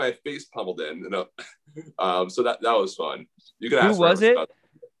I got my face pummeled in. So that was fun. You can ask Who was it?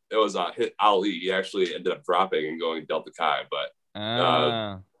 It was hit Ali. He actually ended up dropping and going Delta Chi, but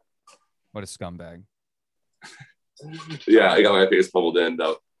what a scumbag. Yeah, I got my face pummeled in.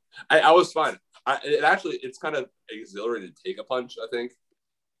 Though I was fine. It's kind of exhilarating to take a punch. I think.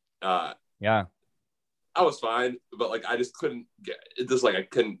 Yeah. I was fine, but like I just couldn't get it. Just like I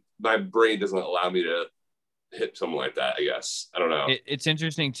couldn't. My brain doesn't allow me to hit someone like that. I guess I don't know. It's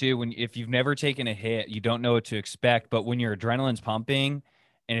interesting too if you've never taken a hit, you don't know what to expect. But when your adrenaline's pumping,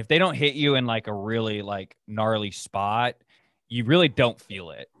 and if they don't hit you in like a really like gnarly spot, you really don't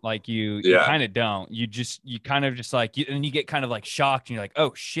feel it. Like you kind of don't. You kind of just like and you get kind of like shocked, and you're like,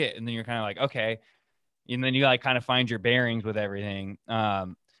 oh shit, and then you're kind of like, okay, and then you like kind of find your bearings with everything.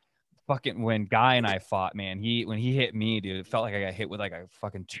 Fucking when Guy and I fought, man, when he hit me, dude, it felt like I got hit with like a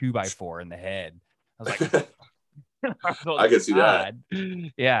fucking 2x4 in the head. I was like, I can see that.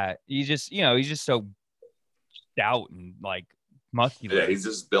 Yeah, he's just so stout and like muscular. Yeah, he's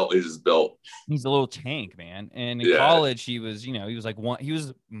just built. He's He's a little tank, man. And in college, he was like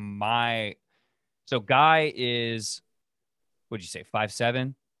so Guy is, what'd you say,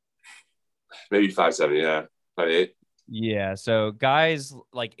 5'7"? Maybe 5'7", yeah. 5'8". Yeah, so Guy's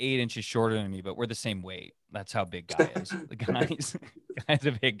like 8 inches shorter than me, but we're the same weight. That's how big Guy is. The guy's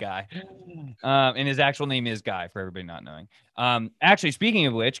a big guy. And his actual name is Guy, for everybody not knowing. Actually, speaking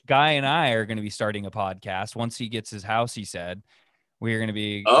of which, Guy and I are going to be starting a podcast once he gets his house. He said we are going to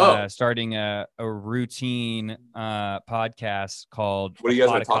be starting a routine podcast called What are you guys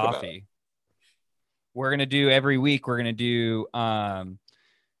Pot going of to talk Coffee. about? We're going to do every week. We're going to do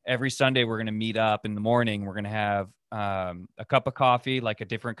every Sunday. We're going to meet up in the morning. We're going to have a cup of coffee, like a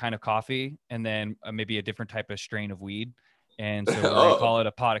different kind of coffee, and then maybe a different type of strain of weed. And so we're going to call it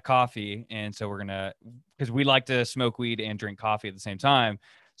a pot of coffee. And so we're going to, because we like to smoke weed and drink coffee at the same time.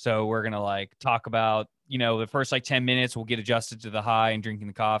 So we're going to like talk about, the first like 10 minutes, we'll get adjusted to the high and drinking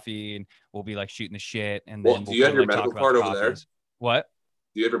the coffee, and we'll be like shooting the shit. And then do you have your medical card over there? What?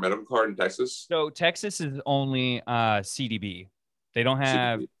 Do you have your medical card in Texas? So Texas is only CDB. They don't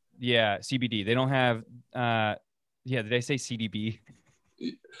have, CBD. They don't have, did I say CDB?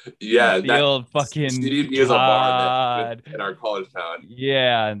 Yeah, the old fucking CDB is a bar in our college town.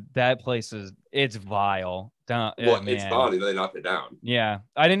 Yeah, that place it's vile. It's gone. They knocked it down. Yeah,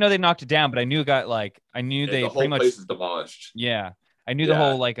 I didn't know they knocked it down, but I knew they the whole place is demolished. Yeah, I knew the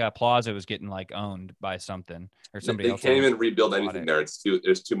whole like plaza was getting like owned by something or somebody else. They can't even rebuild anything there.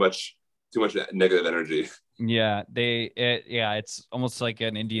 There's too much negative energy. Yeah, it's almost like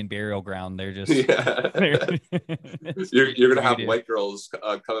an Indian burial ground. They're just you're gonna have white girls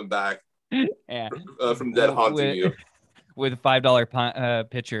coming back from dead haunting you with $5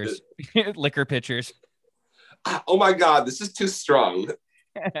 pitchers, liquor pitchers. Oh my God, this is too strong.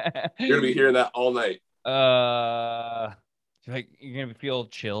 You're gonna be hearing that all night. You're gonna feel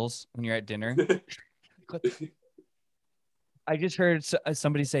chills when you're at dinner. I just heard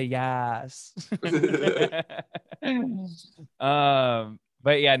somebody say yes. But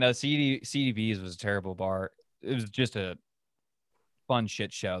yeah, no, CDB's was a terrible bar. It was just a fun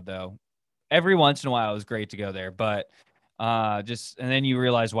shit show, though. Every once in a while, it was great to go there, but and then you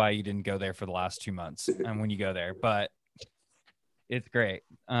realize why you didn't go there for the last 2 months, and when you go there, but it's great.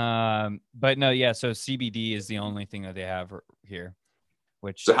 But no, yeah. So CBD is the only thing that they have here.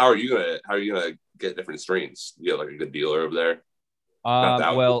 So how are you gonna get different strains? You have like a good dealer over there.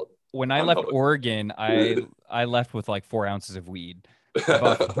 Well, when I left Oregon, I left with like 4 ounces of weed. I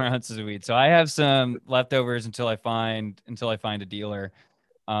bought 4 ounces of weed, so I have some leftovers until I find a dealer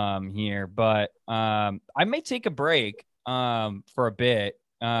here. But I may take a break for a bit,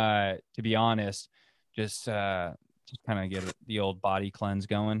 to be honest, just kind of get the old body cleanse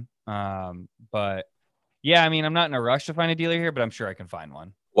going. But yeah, I mean, I'm not in a rush to find a dealer here, but I'm sure I can find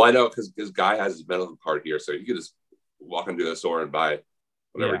one. Well, I know because this guy has his medical card here, so you can just walk into the store and buy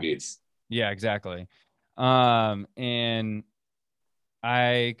whatever he needs. Yeah, exactly. And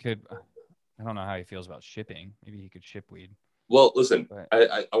I don't know how he feels about shipping. Maybe he could ship weed. Well, listen,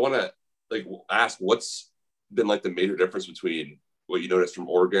 I want to like ask what's been like the major difference between what you noticed from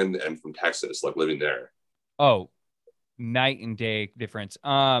Oregon and from Texas, like living there. Oh, night and day difference.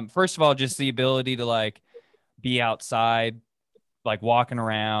 First of all, just the ability to like be outside, like walking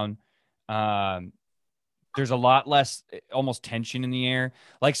around. Um, there's a lot less almost tension in the air.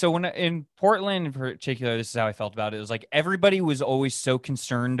 Like, so when in Portland in particular, this is how I felt about it. It was like everybody was always so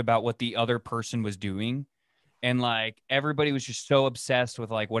concerned about what the other person was doing. And like everybody was just so obsessed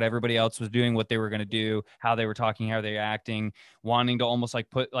with like what everybody else was doing, what they were going to do, how they were talking, how they were acting, wanting to almost like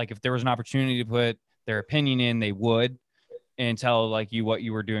put, like if there was an opportunity to put their opinion in, they would and tell like you what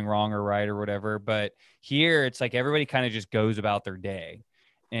you were doing wrong or right or whatever. But here it's like everybody kind of just goes about their day.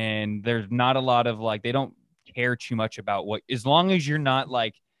 And there's not a lot of like, they don't care too much about what, as long as you're not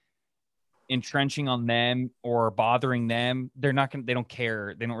like entrenching on them or bothering them, they're not gonna, they don't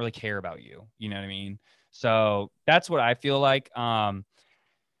care. They don't really care about you. You know what I mean? So that's what I feel like.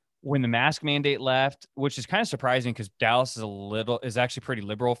 When the mask mandate left, which is kind of surprising because Dallas is actually pretty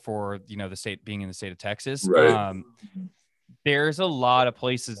liberal for, you know, the state being in the state of Texas. Right. There's a lot of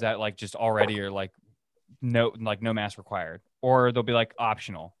places that like just already are like no mask required, or they'll be like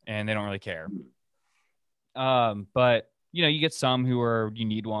optional and they don't really care. But you know, you get some who are, you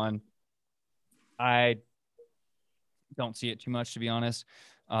need one. I don't see it too much, to be honest.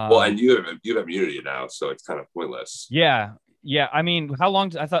 Well, and you have immunity now, so it's kind of pointless. Yeah. Yeah. I mean, how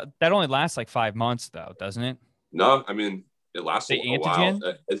long? I thought that only lasts like 5 months though, doesn't it? No, I mean, it lasts The a while.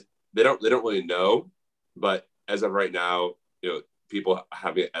 antigen? They don't really know, but as of right now, you know, people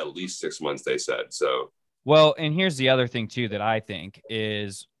have it at least 6 months, they said. So Well, and here's the other thing too that I think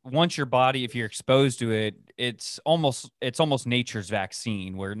is once your body, if you're exposed to it, it's almost nature's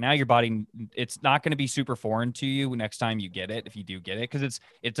vaccine where now your body, it's not going to be super foreign to you next time you get it, if you do get it, because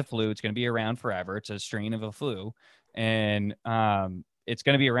it's a flu. It's going to be around forever. It's a strain of a flu, and it's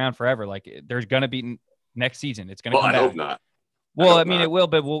going to be around forever. Like there's going to be next season, it's going to well, come I back. hope not. Well, I mean, it will,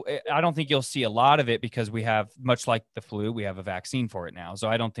 but I don't think you'll see a lot of it because we have, much like the flu, we have a vaccine for it now. So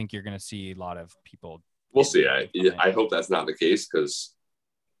I don't think you're going to see a lot of people. We'll see. I hope that's not the case because,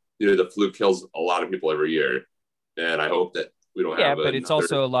 you know, the flu kills a lot of people every year. And I hope that we don't have but it's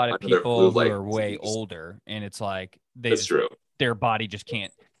also a lot of people who are way older. And it's like, that's true. Their body just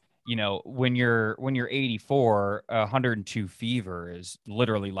can't, you know, when you're 84, 102 fever is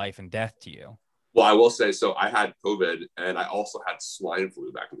literally life and death to you. Well, I will say, so I had COVID and I also had swine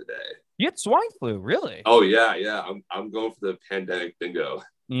flu back in the day. You had swine flu, really? Oh yeah. I'm going for the pandemic bingo.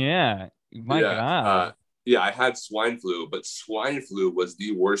 Yeah. My God. Yeah, I had swine flu, but swine flu was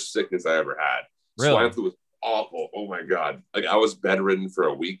the worst sickness I ever had. Really? Swine flu was awful. Oh my God. Like I was bedridden for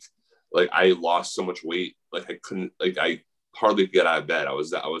a week. Like I lost so much weight. Like I couldn't, like I hardly get out of bed. I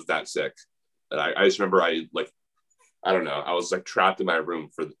was that sick. And I just remember I don't know. I was like trapped in my room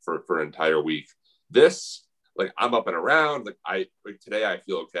for an entire week. This, like I'm up and around. Like today I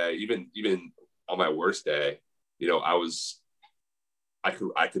feel okay. Even on my worst day, you know, I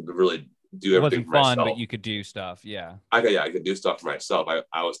could really do everything. It wasn't fun, but you could do stuff. Yeah. I could do stuff for myself.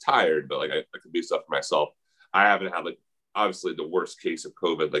 I was tired, but like I could do stuff for myself. I haven't had like obviously the worst case of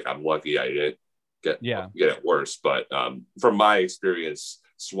COVID. Like I'm lucky I didn't get it worse. But from my experience,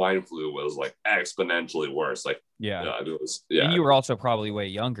 swine flu was like exponentially worse. Like it was. Yeah. And you were also probably way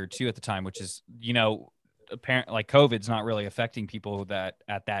younger too at the time, which is, you know, apparently like COVID's not really affecting people that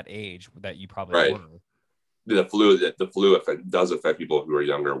at that age that you probably were. The flu does affect people who are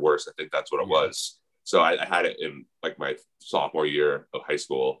younger worse. I think that's what it was. So I had it in like my sophomore year of high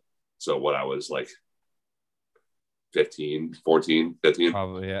school. So what I was like 15.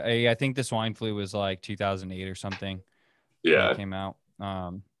 Probably. Yeah. I think the swine flu was like 2008 or something. Yeah. It came out.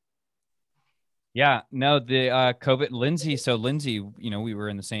 Yeah, no, the COVID, Lindsay. So Lindsay, you know, we were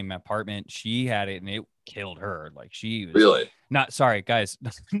in the same apartment. She had it and it killed her. Like she was really not, sorry guys,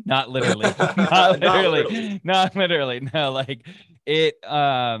 not literally, not literally. No, like it,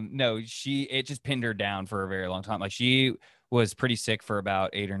 no, it just pinned her down for a very long time. Like she was pretty sick for about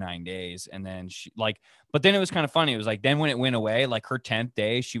 8 or 9 days. And then but then it was kind of funny. It was like, then when it went away, like her 10th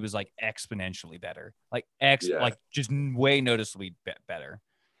day, she was like exponentially better, like like just way noticeably better.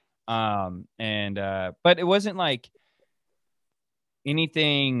 But it wasn't like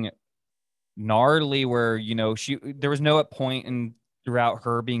anything gnarly where, you know, there was no point in throughout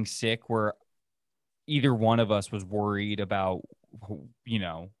her being sick where either one of us was worried about, you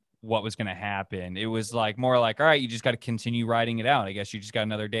know, what was going to happen. It was like more like, all right, you just got to continue riding it out. I guess you just got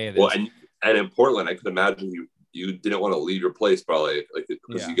another day of this. Well, and in Portland, I could imagine you didn't want to leave your place probably, like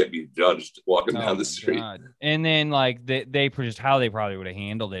because you get judged walking down the street. God. And then like they just how they probably would have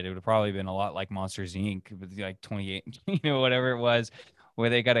handled it. It would have probably been a lot like Monsters Inc. with like 28, you know, whatever it was. where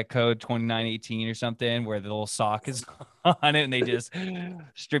they got a code 2918 or something where the little sock is on it and they just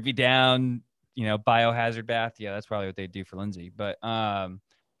strip you down, biohazard bath. Yeah, that's probably what they do for Lindsay. But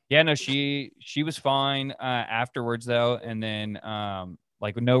yeah, no, she was fine afterwards though. And then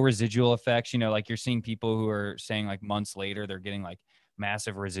like no residual effects, like you're seeing people who are saying like months later they're getting like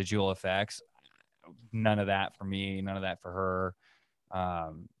massive residual effects. None of that for me, none of that for her.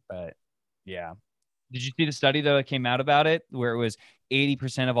 But yeah. Did you see the study though that came out about it where it was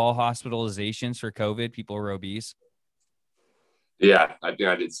 80% of all hospitalizations for COVID, people were obese? Yeah, I think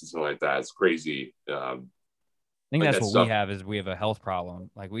I did see something like that. It's crazy. I think Like that's that what we stuff. have is we have a health problem.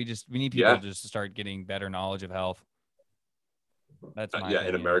 Like we need people Yeah, just to start getting better knowledge of health. That's my yeah. In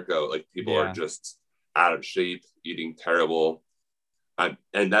opinion. America, like people are Yeah. just out of shape, eating terrible, and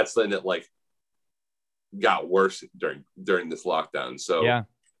that's something that like got worse during this lockdown. So Yeah.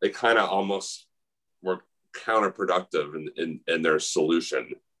 they kind of almost were counterproductive in their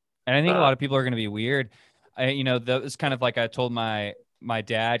solution. And I think a lot of people are going to be weird. That was kind of like I told my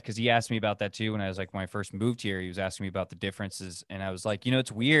dad, because he asked me about that too when I was like when I first moved here. He was asking me about the differences, and I was like,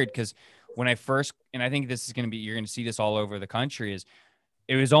 it's weird because when I first, and I think this is going to be, you're going to see this all over the country, is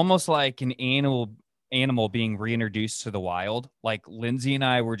it was almost like an animal being reintroduced to the wild. Like Lindsay and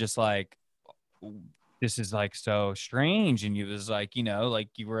I were just like, this is like so strange. And you was like, like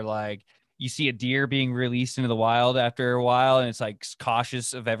you were like, you see a deer being released into the wild after a while, and it's like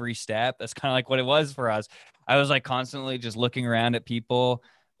cautious of every step. That's kind of like what it was for us. I was like constantly just looking around at people,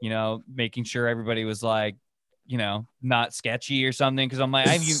 making sure everybody was like, not sketchy or something. Cause I'm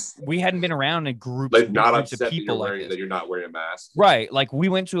like, we hadn't been around in Like big not groups of upset people like that this. you're not wearing a mask. Right. Like we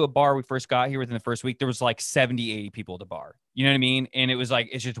went to a bar, we first got here within the first week. There was like 70, 80 people at the bar. You know what I mean? And it was like,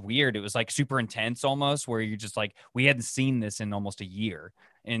 it's just weird. It was like super intense almost where you're just like, we hadn't seen this in almost a year.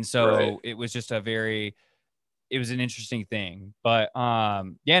 And so Right. it was just it was an interesting thing. But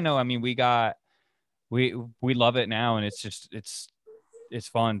yeah, no, I mean, we love it now. And it's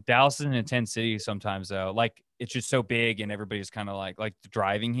fun. Dallas is an intense city sometimes though. Like it's just so big and everybody's kind of like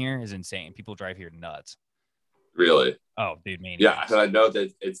driving here is insane. People drive here nuts. Really? Oh, dude, Yeah, maniacs. and I know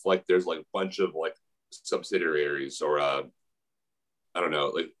that it's like there's like a bunch of like subsidiaries or I don't know,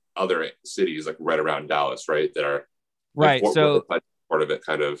 like other cities like right around Dallas, right? That are like Right. Fort Worth, So, part of it,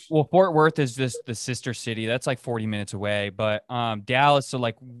 kind of. well, Fort Worth is just the sister city. That's like 40 minutes away. But Dallas, so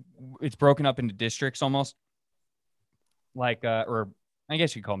like it's broken up into districts almost. Like or I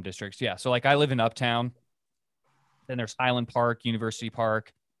guess you call them districts. Yeah. So like I live in Uptown. Then there's Highland Park, University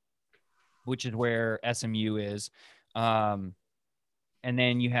Park, which is where SMU is. Um, and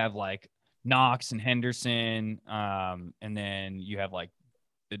then you have like Knox and Henderson. And then you have like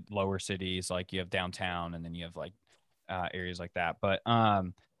the lower cities, like you have downtown, and then you have like areas like that. But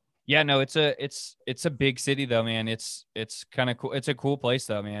yeah, no, it's a big city though, man. It's kind of cool. It's a cool place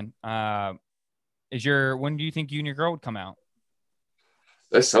though, man. When do you think you and your girl would come out?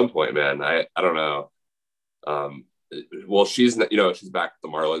 At some point, man. I don't know. Um, well, she's she's back at the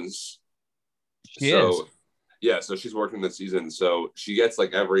Marlins, She is. so yeah, so she's working the season. So she gets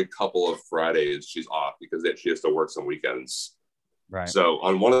like every couple of Fridays she's off because she has to work some weekends. Right. So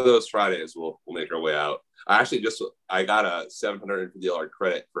on one of those Fridays, we'll make our way out. I got a $750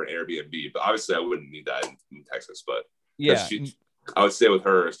 credit for an Airbnb, but obviously I wouldn't need that in Texas. But Yeah. I would stay with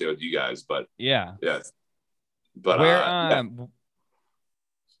her or stay with you guys. But Yeah. yeah, but Where yeah.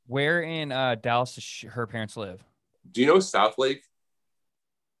 where in Dallas does her parents live? Do you know South Lake?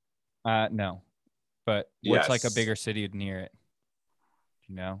 No. But what's like a Yes, bigger city near it?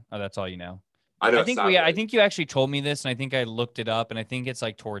 You know? Oh, that's all you know. I know I think South I Lake. think you actually told me this, and I think I looked it up, and I think it's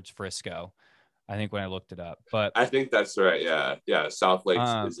like towards Frisco. I think when I looked it up, but I think that's right. Yeah, yeah. South Lake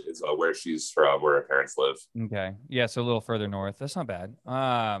is where she's from, where her parents live. okay, yeah, so a little further north. That's not bad.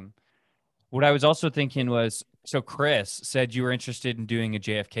 What I was also thinking was, so Chris said you were interested in doing a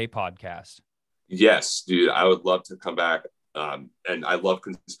JFK podcast. Yes, dude. I would love to come back. And I love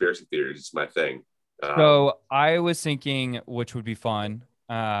conspiracy theories. It's my thing. So I was thinking, which would be fun.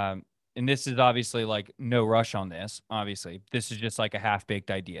 And this is obviously like no rush on this. Obviously, this is just like a half-baked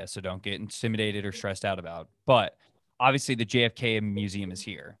idea, so don't get intimidated or stressed out about. But obviously, the JFK Museum is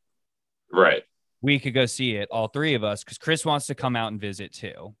here. Right. We could go see it, all three of us, because Chris wants to come out and visit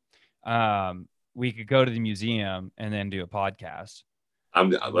too. We could go to the museum and then do a podcast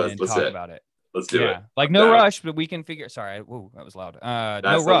and talk about it. Let's do it. Like no rush, but we can figure. Sorry, whoa, that was loud.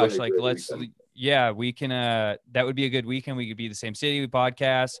 No rush. Like let's. Weekend. Yeah, we can. That would be a good weekend. We could be the same city. We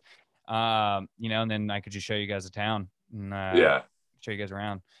podcast. And then I could just show you guys the town and show you guys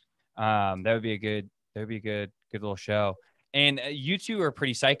around. That would be a good. That would be a good little show. And you two are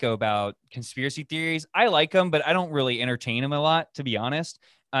pretty psycho about conspiracy theories. I like them, but I don't really entertain them a lot, to be honest.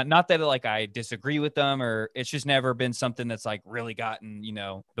 Not that like I disagree with them, or it's just never been something that's like really gotten, you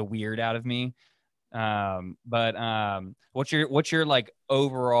know, the weird out of me. But what's your like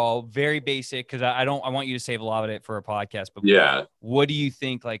overall very basic, because I want you to save a lot of it for a podcast, but Yeah. what do you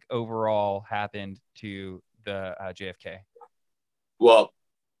think like overall happened to the JFK? Well,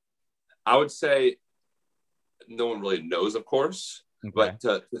 I would say no one really knows, of course, Okay. but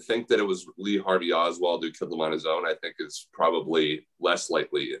to think that it was Lee Harvey Oswald who killed him on his own, I think is probably less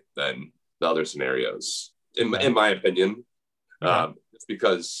likely than the other scenarios, in my opinion. Okay. It's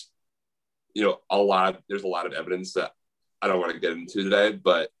because, you know, there's a lot of evidence that I don't want to get into today,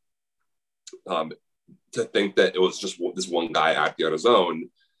 but to think that it was just this one guy acting on his own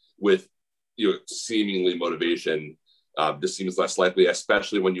with, you know, seemingly motivation, this seems less likely,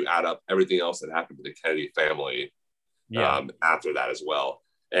 especially when you add up everything else that happened to the Kennedy family after that as well.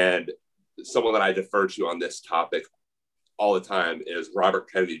 And someone that I defer to on this topic all the time is Robert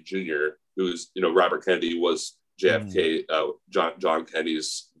Kennedy Jr., who's, you know, Robert Kennedy was JFK, John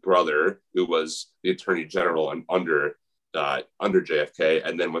Kennedy's brother, who was the attorney general and under JFK,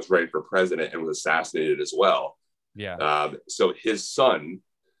 and then was running for president and was assassinated as well. Yeah. So his son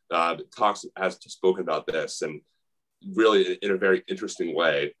has spoken about this, and really in a very interesting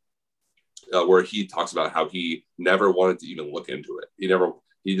way, where he talks about how he never wanted to even look into it.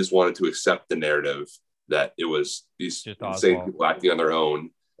 He just wanted to accept the narrative that it was these insane people acting on their own,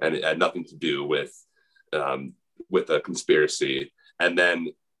 and it had nothing to do with a conspiracy. And then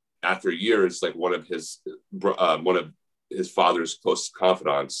after years, like one of his father's close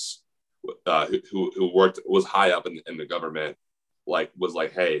confidants, who was high up in the government, was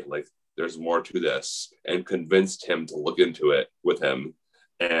like, hey, like there's more to this, and convinced him to look into it with him.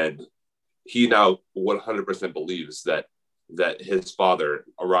 And he now 100% believes that his father,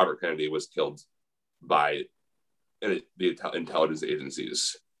 Robert Kennedy, was killed by the intelligence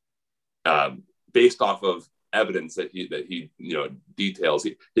agencies, based off of evidence that he you know, details.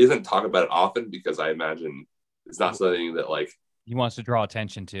 He doesn't talk about it often because I imagine it's not something that like he wants to draw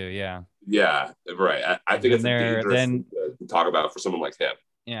attention to. Yeah, right. I think it's a dangerous thing to talk about for someone like him.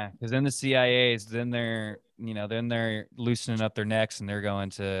 Yeah, because then the CIA's they're loosening up their necks, and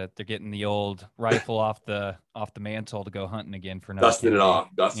they're getting the old rifle off the mantle to go hunting again for another dusting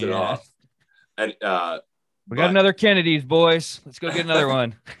it off. And we got another Kennedy's, boys. Let's go get another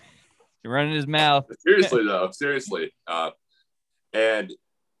one. He's running his mouth. Seriously. And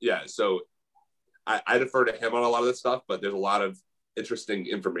yeah, so I defer to him on a lot of this stuff, but there's a lot of interesting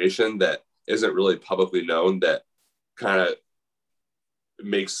information that isn't really publicly known that kind of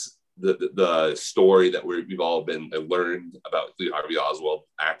makes the story that we've all been learned about Lee Harvey Oswald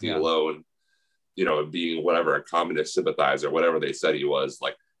acting alone, you know, being whatever, a communist sympathizer, whatever they said he was,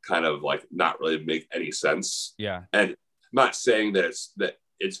 like kind of like not really make any sense. Yeah. And I'm not saying that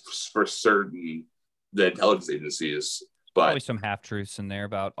it's for certain the intelligence agencies, but probably some half truths in there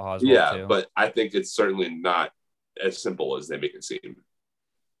about Oswald too. But I think it's certainly not as simple as they make it seem.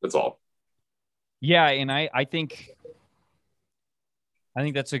 That's all. Yeah, and I think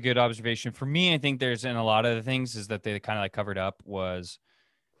that's a good observation. For me, I think there's, in a lot of the things is that they kind of like covered up was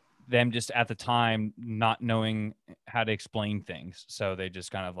them just at the time not knowing how to explain things. So they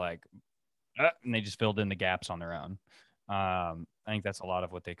just kind of like, and they just filled in the gaps on their own. I think that's a lot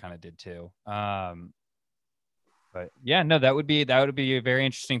of what they kind of did too. But yeah, no, that would be a very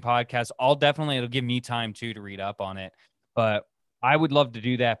interesting podcast. It'll give me time too to read up on it, but I would love to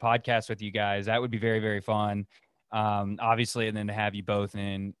do that podcast with you guys. That would be very, very fun. Obviously, and then to have you both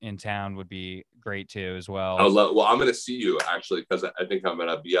in town would be great too as well. Well, I'm going to see you actually, because I think I'm going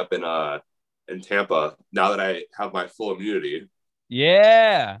to be up in Tampa now that I have my full immunity.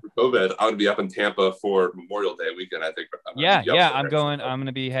 Yeah. For COVID, I'm going to be up in Tampa for Memorial Day weekend, I think. I'm going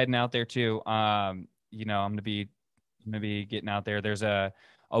to be heading out there too. I'm going to be getting out there. There's a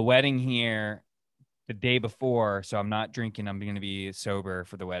wedding here the day before, so I'm not drinking. I'm going to be sober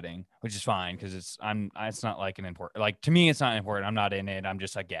for the wedding, which is fine because it's not like an important, like to me, it's not important. I'm not in it. I'm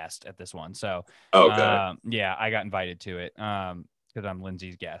just a guest at this one. So, yeah, I got invited to it because I'm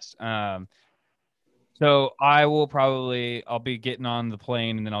Lindsay's guest. So I'll be getting on the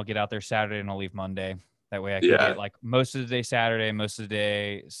plane, and then I'll get out there Saturday, and I'll leave Monday. That way I can get like most of the day Saturday, most of the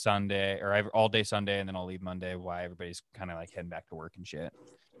day Sunday, or all day Sunday, and then I'll leave Monday while everybody's kind of like heading back to work and shit.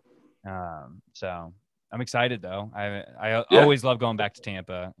 So I'm excited though. I always love going back to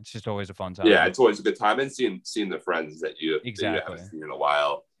Tampa. It's just always a fun time. Yeah, it's always a good time, and seeing the friends that you haven't seen in a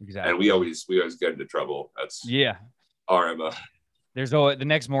while. Exactly. And we always get into trouble. That's our MO. There's always the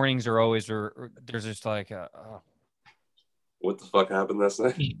next mornings are always there's just like What the fuck happened last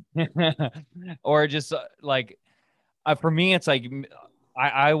night? Or just like for me, it's like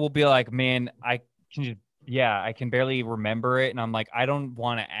I will be like, man, I can just I can barely remember it, and I'm like, I don't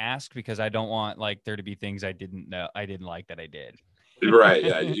want to ask because I don't want like there to be things I didn't like that I did. Right?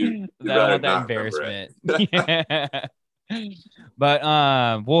 Yeah, you I you'd don't rather want that not remember embarrassment. it. Yeah. But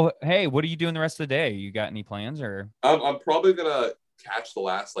well, hey, what are you doing the rest of the day? You got any plans or? I'm probably gonna catch the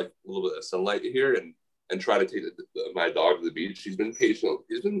last like little bit of sunlight here and try to take my dog to the beach. He's been patient.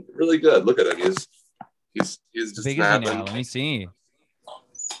 He's been really good. Look at him. He's How just big is he now? snapping. Let me see.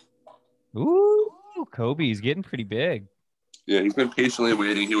 Ooh, Kobe's getting pretty big. Yeah, he's been patiently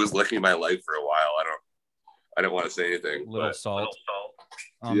waiting. He was licking my leg for a while. I don't want to say anything, Little but salt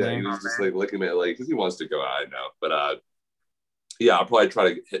on yeah, he there. was just like licking my leg because he wants to go out. I know, but yeah, I'll probably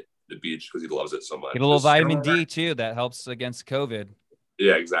try to hit the beach because he loves it so much. Get a little vitamin D too. That helps against COVID.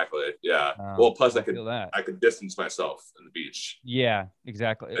 Yeah, exactly. Yeah. Oh, Well, plus I feel that. I could distance myself in the beach. Yeah,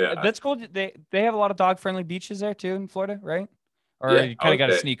 exactly. Yeah. That's cool. They have a lot of dog friendly beaches there too in Florida, right? Or Yeah, you I kind of would got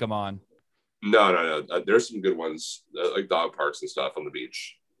to say. sneak them on. No. There's some good ones, like dog parks and stuff on the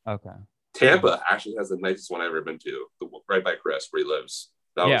beach. Okay. Tampa actually has the nicest one I've ever been to, right by Chris, where he lives.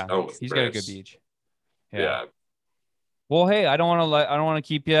 Yeah, That was he's got a good nice. beach. Yeah. Well, hey, I don't want to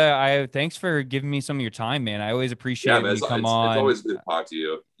keep you. Thanks for giving me some of your time, man. I always appreciate Yeah, it man. when you come It's on. always good to talk to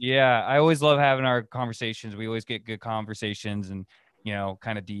you. Yeah, I always love having our conversations. We always get good conversations and,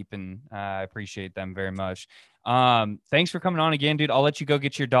 kind of deep, and I appreciate them very much. Thanks for coming on again, dude. I'll let you go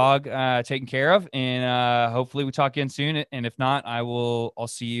get your dog taken care of, and hopefully we talk again soon. And if not, I'll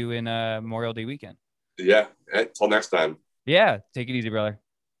see you in Memorial Day weekend. Yeah. Until next time. Yeah, take it easy, brother.